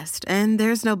the best, and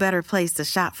there's no better place to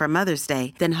shop for Mother's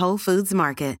Day than Whole Foods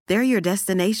Market. They're your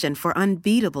destination for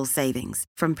unbeatable savings,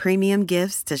 from premium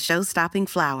gifts to show-stopping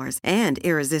flowers and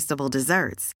irresistible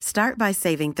desserts. Start by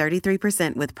saving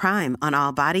 33% with Prime on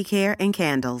all body care and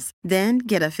candles. Then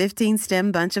get a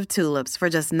 15-stem bunch of tulips for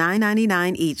just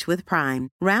 $9.99 each with Prime.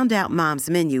 Round out Mom's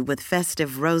menu with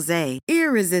festive rosé,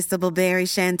 irresistible berry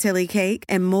chantilly cake,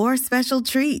 and more special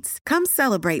treats. Come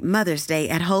celebrate Mother's Day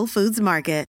at Whole Foods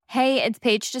Market. Hey, it's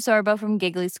Paige DeSorbo from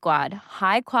Giggly Squad.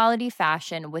 High quality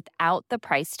fashion without the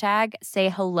price tag. Say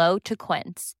hello to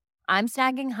Quince. I'm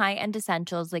snagging high-end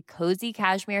essentials like cozy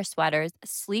cashmere sweaters,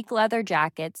 sleek leather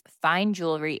jackets, fine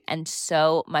jewelry, and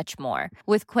so much more.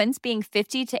 With Quince being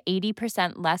 50 to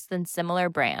 80% less than similar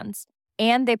brands.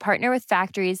 And they partner with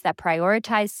factories that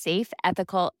prioritize safe,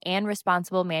 ethical, and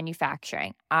responsible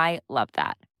manufacturing. I love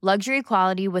that. Luxury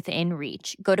quality within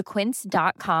reach. Go to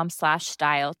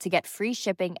quince.com/style to get free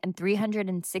shipping and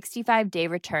 365-day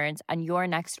returns on your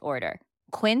next order.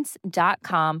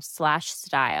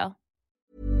 Quince.com/style.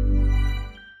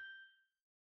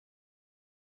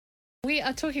 We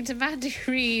are talking to Mandy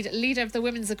Reid, leader of the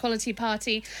Women's Equality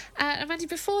Party. And Mandy,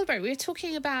 before the break, we were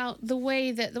talking about the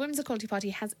way that the Women's Equality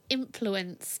Party has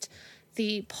influenced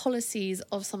the policies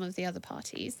of some of the other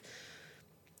parties.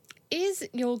 Is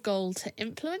your goal to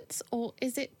influence, or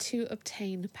is it to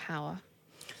obtain power?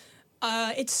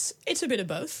 It's a bit of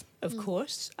both, of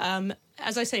course.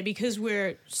 As I say, because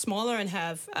we're smaller and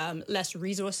have less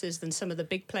resources than some of the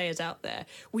big players out there,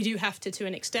 we do have to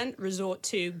an extent, resort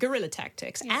to guerrilla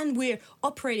tactics. Yeah. And we're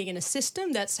operating in a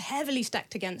system that's heavily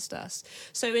stacked against us.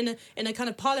 So in a kind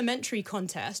of parliamentary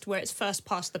contest where it's first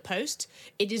past the post,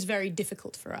 it is very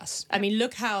difficult for us. I mean,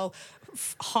 look how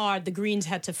hard the Greens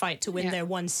had to fight to win their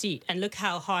one seat, and look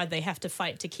how hard they have to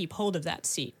fight to keep hold of that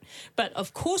seat. But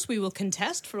of course we will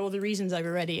contest for all the reasons I've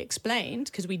already explained,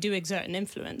 because we do exert an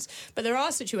influence. But there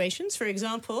are situations, for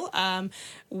example,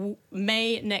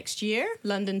 May next year,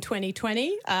 London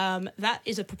 2020, that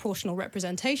is a proportional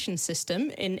representation system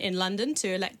in London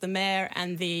to elect the mayor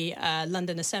and the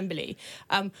London Assembly.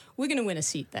 We're going to win a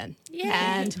seat then.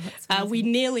 Yeah. And we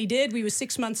nearly did. We were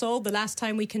 6 months old the last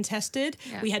time we contested.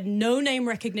 Yeah. We had no name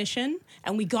recognition,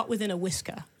 and we got within a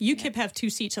whisker. UKIP have 2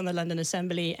 seats on the London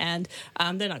Assembly, and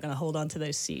they're not going to hold on to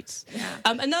those seats. Yeah.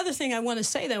 Another thing I want to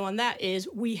say, though, on that is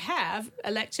we have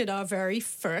elected our very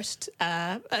first,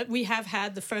 we have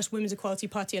had the first Women's Equality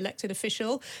Party elected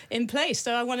official in place.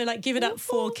 So I want to give it up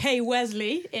for Kay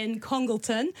Wesley in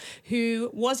Congleton,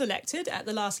 who was elected at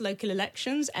the last local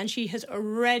elections, and she has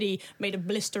already made a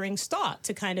blistering start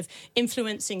to kind of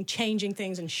influencing, changing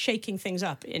things and shaking things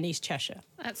up in East Cheshire.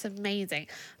 That's amazing.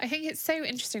 I think it's so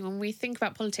interesting when we think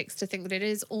about politics to think that it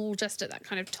is all just at that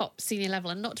kind of top senior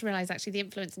level, and not to realise actually the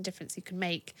influence and difference you can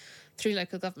make through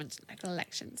local government and local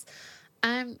elections.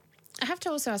 I have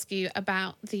to also ask you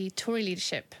about the Tory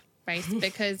leadership race,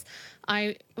 because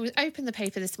I opened the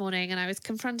paper this morning and I was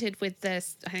confronted with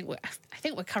this. I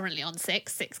think we're currently on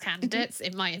six candidates.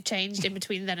 It might have changed in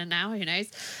between then and now, who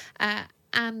knows.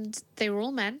 And they were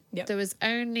all men. Yep. There was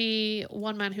only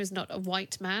one man who was not a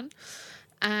white man.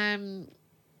 And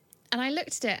I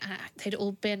looked at it, and they'd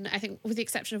all been, I think with the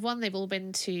exception of one, they've all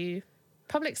been to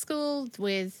public school,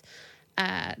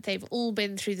 they've all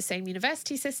been through the same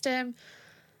university system.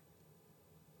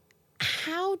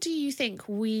 How do you think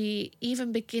we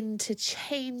even begin to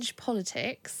change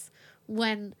politics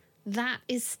when that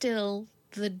is still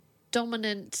the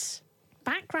dominant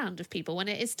background of people, when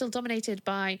it is still dominated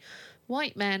by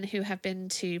white men who have been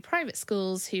to private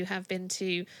schools, who have been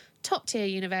to top tier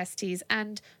universities,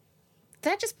 and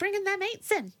they're just bringing their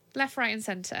mates in left, right and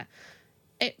centre?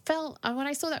 It felt, when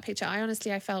I saw that picture, I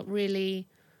felt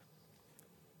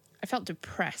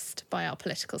depressed by our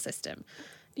political system.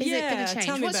 Is it going to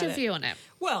change? What's your view on it?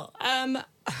 Well,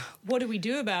 what do we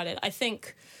do about it? I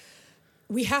think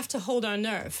we have to hold our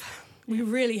nerve. We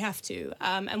really have to.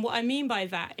 And what I mean by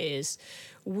that is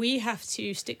we have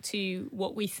to stick to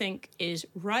what we think is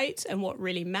right and what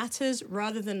really matters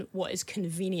rather than what is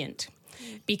convenient.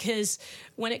 Because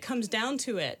when it comes down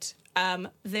to it,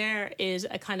 there is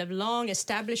a kind of long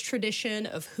established tradition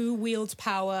of who wields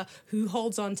power, who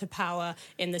holds on to power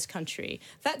in this country.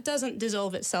 That doesn't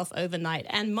dissolve itself overnight.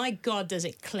 And my God, does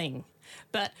it cling.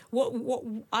 But what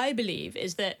I believe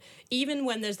is that even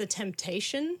when there's the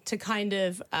temptation to kind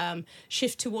of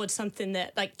shift towards something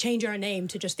that, like, change our name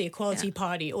to just the Equality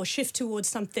Party, or shift towards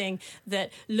something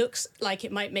that looks like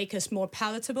it might make us more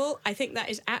palatable, I think that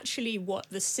is actually what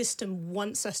the system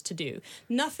wants us to do.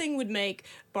 Nothing would make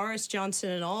Boris Johnson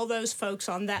and all those folks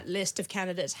on that list of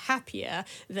candidates happier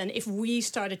than if we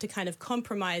started to kind of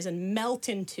compromise and melt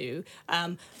into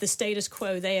the status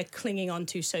quo they are clinging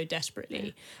onto so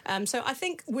desperately. So I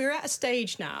think we're at a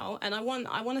stage now, and I want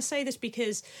to say this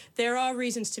because there are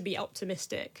reasons to be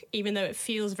optimistic, even though it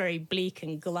feels very bleak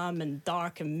and glum and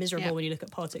dark and miserable when you look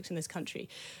at politics in this country.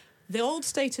 The old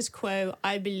status quo,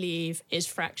 I believe, is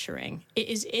fracturing. It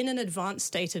is in an advanced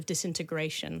state of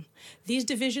disintegration. These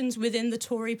divisions within the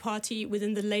Tory party,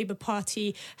 within the Labour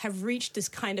Party, have reached this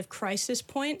kind of crisis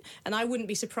point, and I wouldn't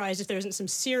be surprised if there isn't some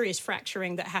serious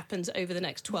fracturing that happens over the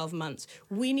next 12 months.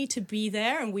 We need to be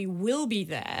there, and we will be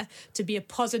there, to be a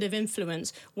positive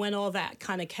influence when all that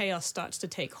kind of chaos starts to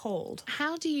take hold.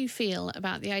 How do you feel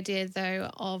about the idea,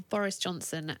 though, of Boris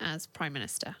Johnson as Prime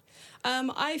Minister?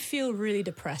 I feel really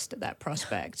depressed at that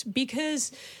prospect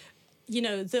because,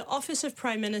 the office of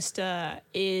Prime Minister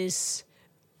it's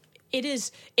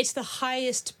the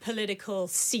highest political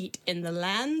seat in the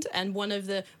land and one of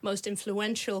the most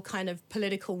influential kind of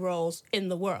political roles in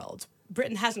the world.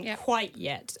 Britain hasn't quite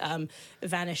yet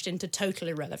vanished into total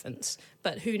irrelevance,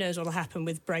 but who knows what will happen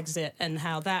with Brexit and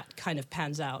how that kind of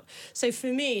pans out. So for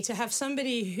me, to have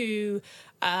somebody who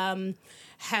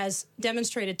has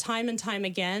demonstrated time and time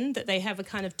again that they have a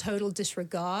kind of total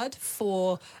disregard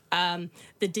for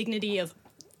the dignity of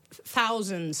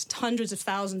thousands, hundreds of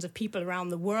thousands of people around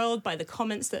the world by the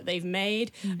comments that they've made,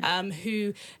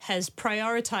 who has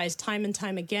prioritized time and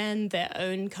time again their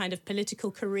own kind of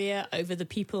political career over the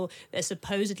people they're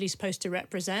supposedly supposed to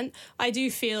represent, I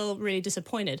do feel really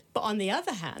disappointed. But on the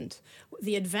other hand,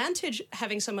 the advantage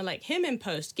having someone like him in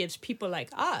post gives people like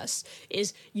us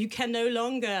is you can no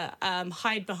longer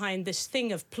hide behind this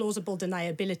thing of plausible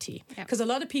deniability. Because a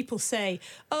lot of people say,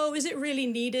 oh, is it really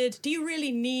needed? Do you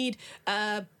really need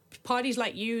parties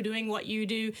like you doing what you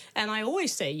do? And I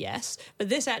always say yes, but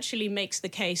this actually makes the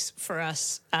case for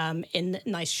us in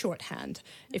nice shorthand.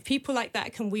 If people like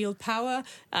that can wield power,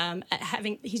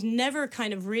 he's never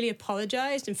kind of really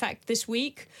apologized. In fact, this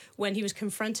week, when he was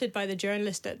confronted by the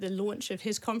journalist at the launch of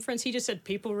his conference, he just said,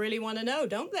 people really want to know,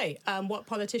 don't they, what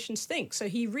politicians think. So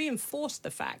he reinforced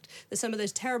the fact that some of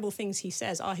those terrible things he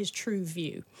says are his true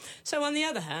view. So on the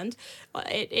other hand,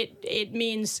 it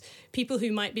means people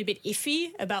who might be a bit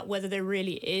iffy about whether there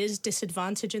really is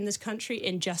disadvantage in this country,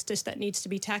 injustice that needs to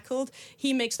be tackled,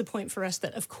 he makes the point for us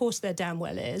that of course there damn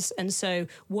well is, and so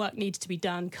work needs to be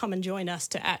done. Come and join us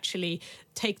to actually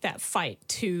take that fight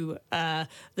to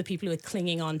the people who are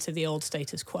clinging on to the old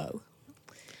status quo.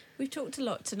 We've talked a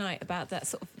lot tonight about that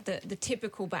sort of the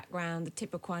typical background, the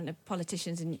typical kind of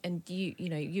politicians, and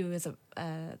you as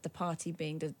the party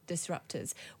being the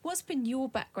disruptors. What's been your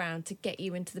background to get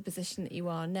you into the position that you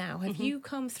are now? Have you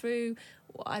come through?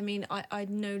 I mean, I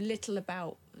know little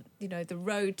about the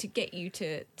road to get you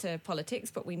to politics,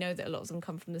 but we know that a lot of them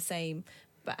come from the same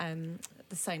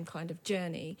kind of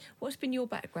journey. What's been your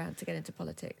background to get into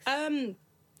politics?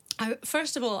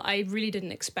 First of all, I really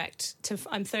didn't expect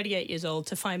I'm 38 years old,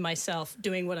 to find myself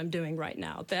doing what I'm doing right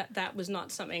now. That was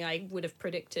not something I would have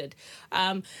predicted.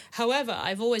 However,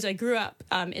 I grew up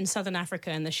in Southern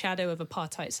Africa in the shadow of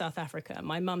apartheid South Africa.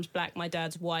 My mum's black, my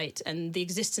dad's white, and the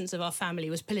existence of our family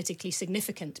was politically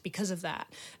significant because of that.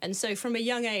 And so from a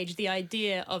young age, the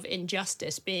idea of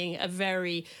injustice being a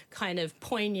very kind of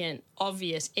poignant,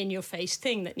 obvious, in-your-face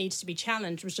thing that needs to be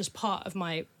challenged was just part of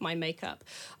my makeup.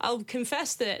 I'll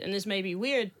confess that, and this may be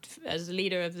weird as the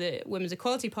leader of the Women's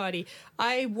Equality Party,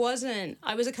 I was a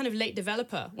kind of late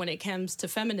developer when it comes to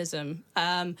feminism.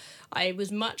 I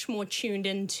was much more tuned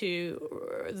into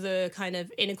the kind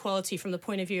of inequality from the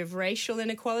point of view of racial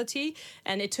inequality,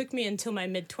 and it took me until my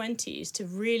mid-20s to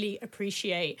really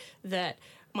appreciate that,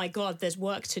 my God, there's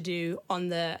work to do on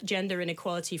the gender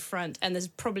inequality front, and there's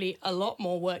probably a lot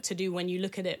more work to do when you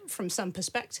look at it from some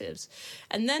perspectives.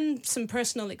 And then some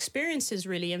personal experiences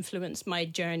really influenced my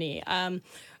journey.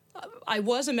 I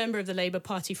was a member of the Labour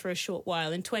Party for a short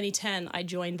while. In 2010, I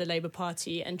joined the Labour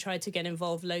Party and tried to get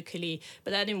involved locally,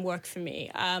 but that didn't work for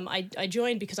me. I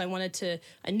joined because I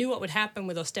knew what would happen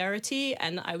with austerity,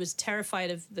 and I was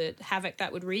terrified of the havoc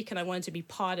that would wreak, and I wanted to be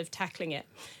part of tackling it.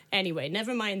 Anyway,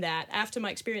 never mind that. After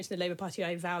my experience in the Labour Party,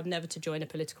 I vowed never to join a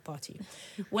political party.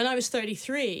 When I was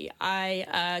 33,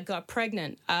 I got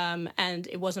pregnant, and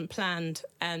it wasn't planned,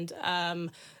 and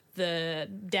the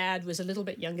dad was a little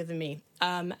bit younger than me,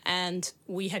 and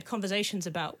we had conversations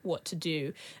about what to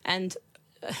do. And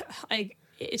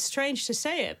it's strange to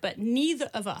say it, but neither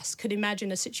of us could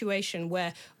imagine a situation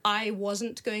where I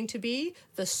wasn't going to be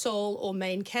the sole or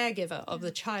main caregiver of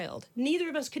the child. Neither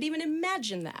of us could even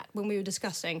imagine that when we were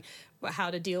discussing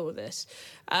how to deal with this.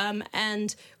 And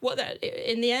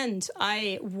in the end,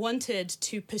 I wanted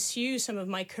to pursue some of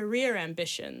my career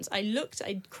ambitions.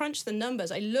 I crunched the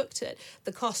numbers. I looked at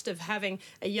the cost of having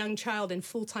a young child in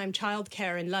full-time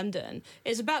childcare in London.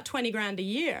 It's about 20 grand a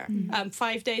year,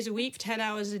 5 days a week, 10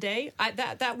 hours a day.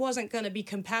 That wasn't going to be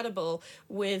compatible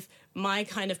with my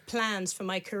kind of plans for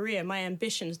my career, my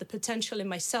ambitions, the potential in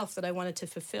myself that I wanted to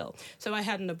fulfill. So I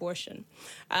had an abortion.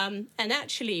 And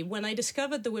actually, when I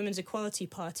discovered the Women's Equality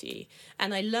Party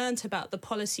and I learned about the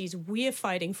policies we're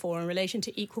fighting for in relation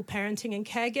to equal parenting and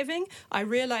caregiving, I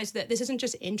realized that this isn't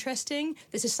just interesting,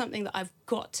 this is something that I've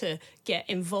got to get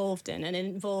involved in, and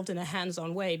involved in a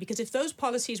hands-on way. Because if those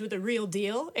policies were the real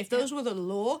deal, if those were the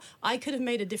law, I could have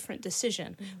made a different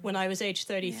decision when I was age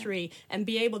 33 and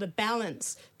be able to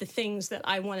balance the things that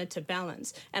I wanted to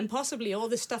balance. And possibly all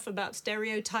this stuff about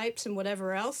stereotypes and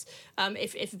whatever else,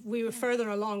 if we were further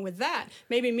along with that,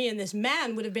 maybe me and this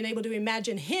man would have been able to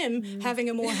imagine him having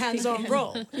a more hands-on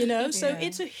role, you know? So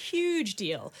it's a huge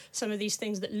deal. Some of these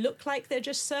things that look like they're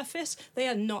just surface, they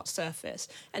are not surface.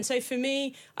 And so for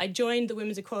me, I joined the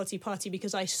Women's Equality Party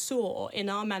because I saw in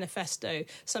our manifesto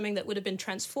something that would have been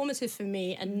transformative for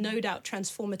me and no doubt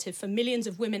transformative for millions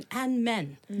of women and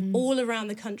men all around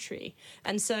the country.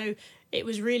 And so it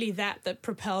was really that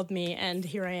propelled me, and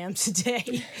here I am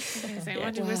today.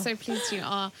 We're so pleased you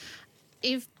are.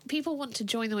 If people want to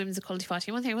join the Women's Equality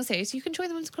Party, one thing I will say is you can join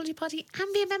the Women's Equality Party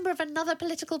and be a member of another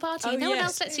political party. No one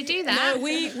else lets you do that. No,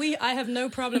 I have no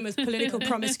problem with political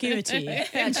promiscuity,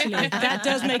 actually. That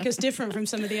does make us different from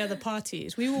some of the other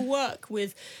parties. We will work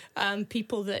with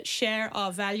people that share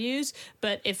our values,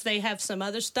 but if they have some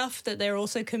other stuff that they're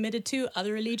also committed to,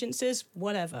 other allegiances,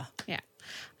 whatever. Yeah.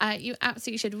 You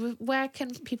absolutely should. Where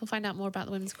can people find out more about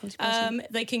the Women's Equality Party?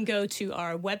 They can go to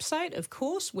our website, of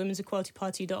course,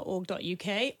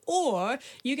 womensequalityparty.org.uk, or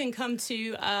you can come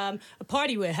to a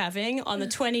party we're having on the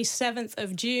 27th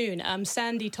of June.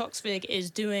 Sandy Toksvig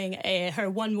is doing her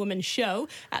one-woman show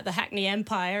at the Hackney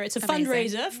Empire. It's a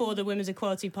fundraiser for the Women's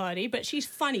Equality Party, but she's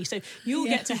funny, so you'll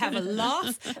get to have a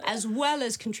laugh as well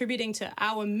as contributing to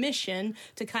our mission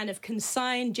to kind of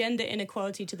consign gender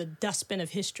inequality to the dustbin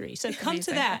of history. So come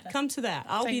to that.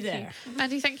 I'll be there.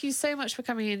 Mandy, thank you so much for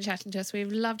coming in and chatting to us.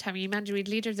 We've loved having you. Mandy Reid,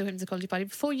 leader of the Women's Equality Party.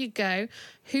 Before you go,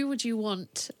 who would you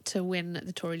want to win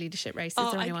the Tory leadership race?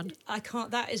 Is there anyone? I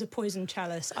can't. That is a poison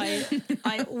chalice. I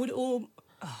would all...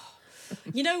 Oh.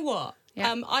 You know what?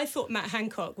 Yeah. I thought Matt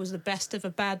Hancock was the best of a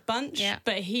bad bunch,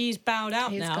 but he's bowed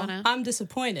out now. Gone out. I'm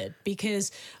disappointed because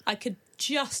I could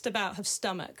just about have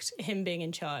stomached him being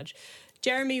in charge.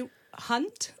 Jeremy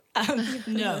Hunt?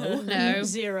 No.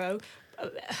 Zero.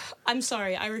 I'm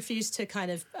sorry, I refuse to kind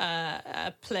of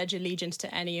pledge allegiance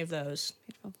to any of those.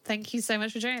 Beautiful. Thank you so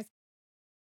much for joining us.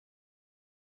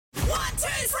 1, 2, 3,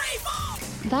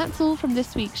 4! That's all from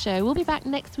this week's show. We'll be back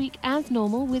next week as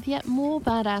normal with yet more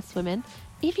badass women.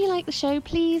 If you like the show,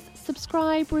 please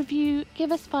subscribe, review,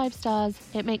 give us 5 stars.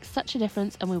 It makes such a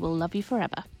difference and we will love you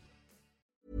forever.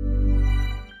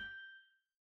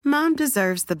 Mom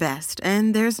deserves the best,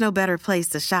 and there's no better place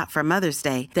to shop for Mother's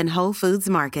Day than Whole Foods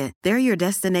Market. They're your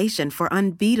destination for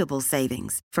unbeatable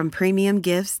savings, from premium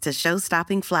gifts to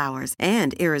show-stopping flowers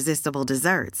and irresistible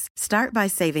desserts. Start by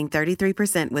saving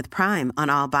 33% with Prime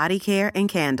on all body care and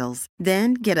candles.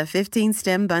 Then get a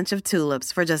 15-stem bunch of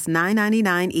tulips for just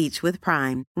 $9.99 each with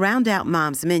Prime. Round out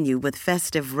Mom's menu with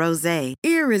festive rosé,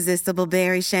 irresistible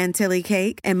berry chantilly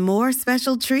cake, and more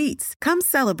special treats. Come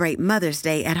celebrate Mother's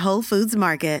Day at Whole Foods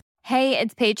Market. Hey,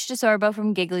 it's Paige DeSorbo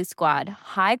from Giggly Squad.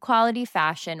 High quality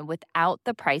fashion without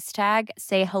the price tag.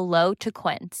 Say hello to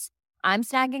Quince. I'm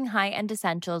snagging high-end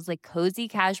essentials like cozy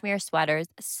cashmere sweaters,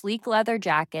 sleek leather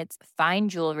jackets, fine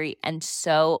jewelry, and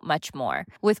so much more.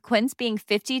 With Quince being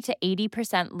 50 to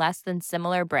 80% less than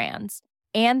similar brands.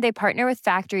 And they partner with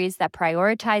factories that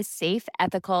prioritize safe,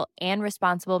 ethical, and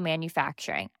responsible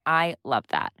manufacturing. I love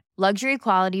that. Luxury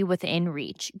quality within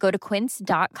reach. Go to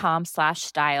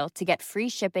quince.com/style to get free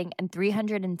shipping and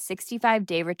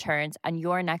 365-day returns on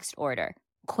your next order.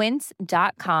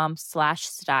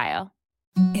 Quince.com/style.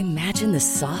 Imagine the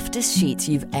softest sheets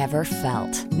you've ever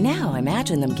felt. Now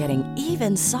imagine them getting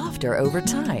even softer over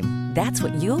time. That's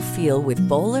what you'll feel with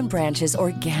Boll & Branch's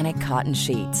organic cotton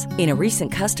sheets. In a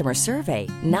recent customer survey,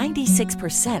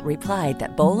 96% replied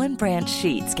that Boll & Branch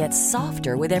sheets get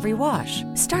softer with every wash.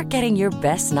 Start getting your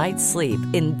best night's sleep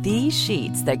in these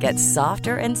sheets that get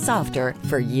softer and softer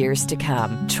for years to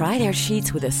come. Try their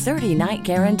sheets with a 30-night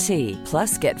guarantee.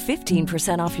 Plus, get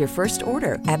 15% off your first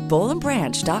order at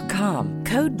bollandbranch.com.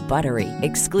 Code BUTTERY.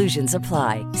 Exclusions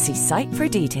apply. See site for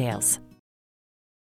details.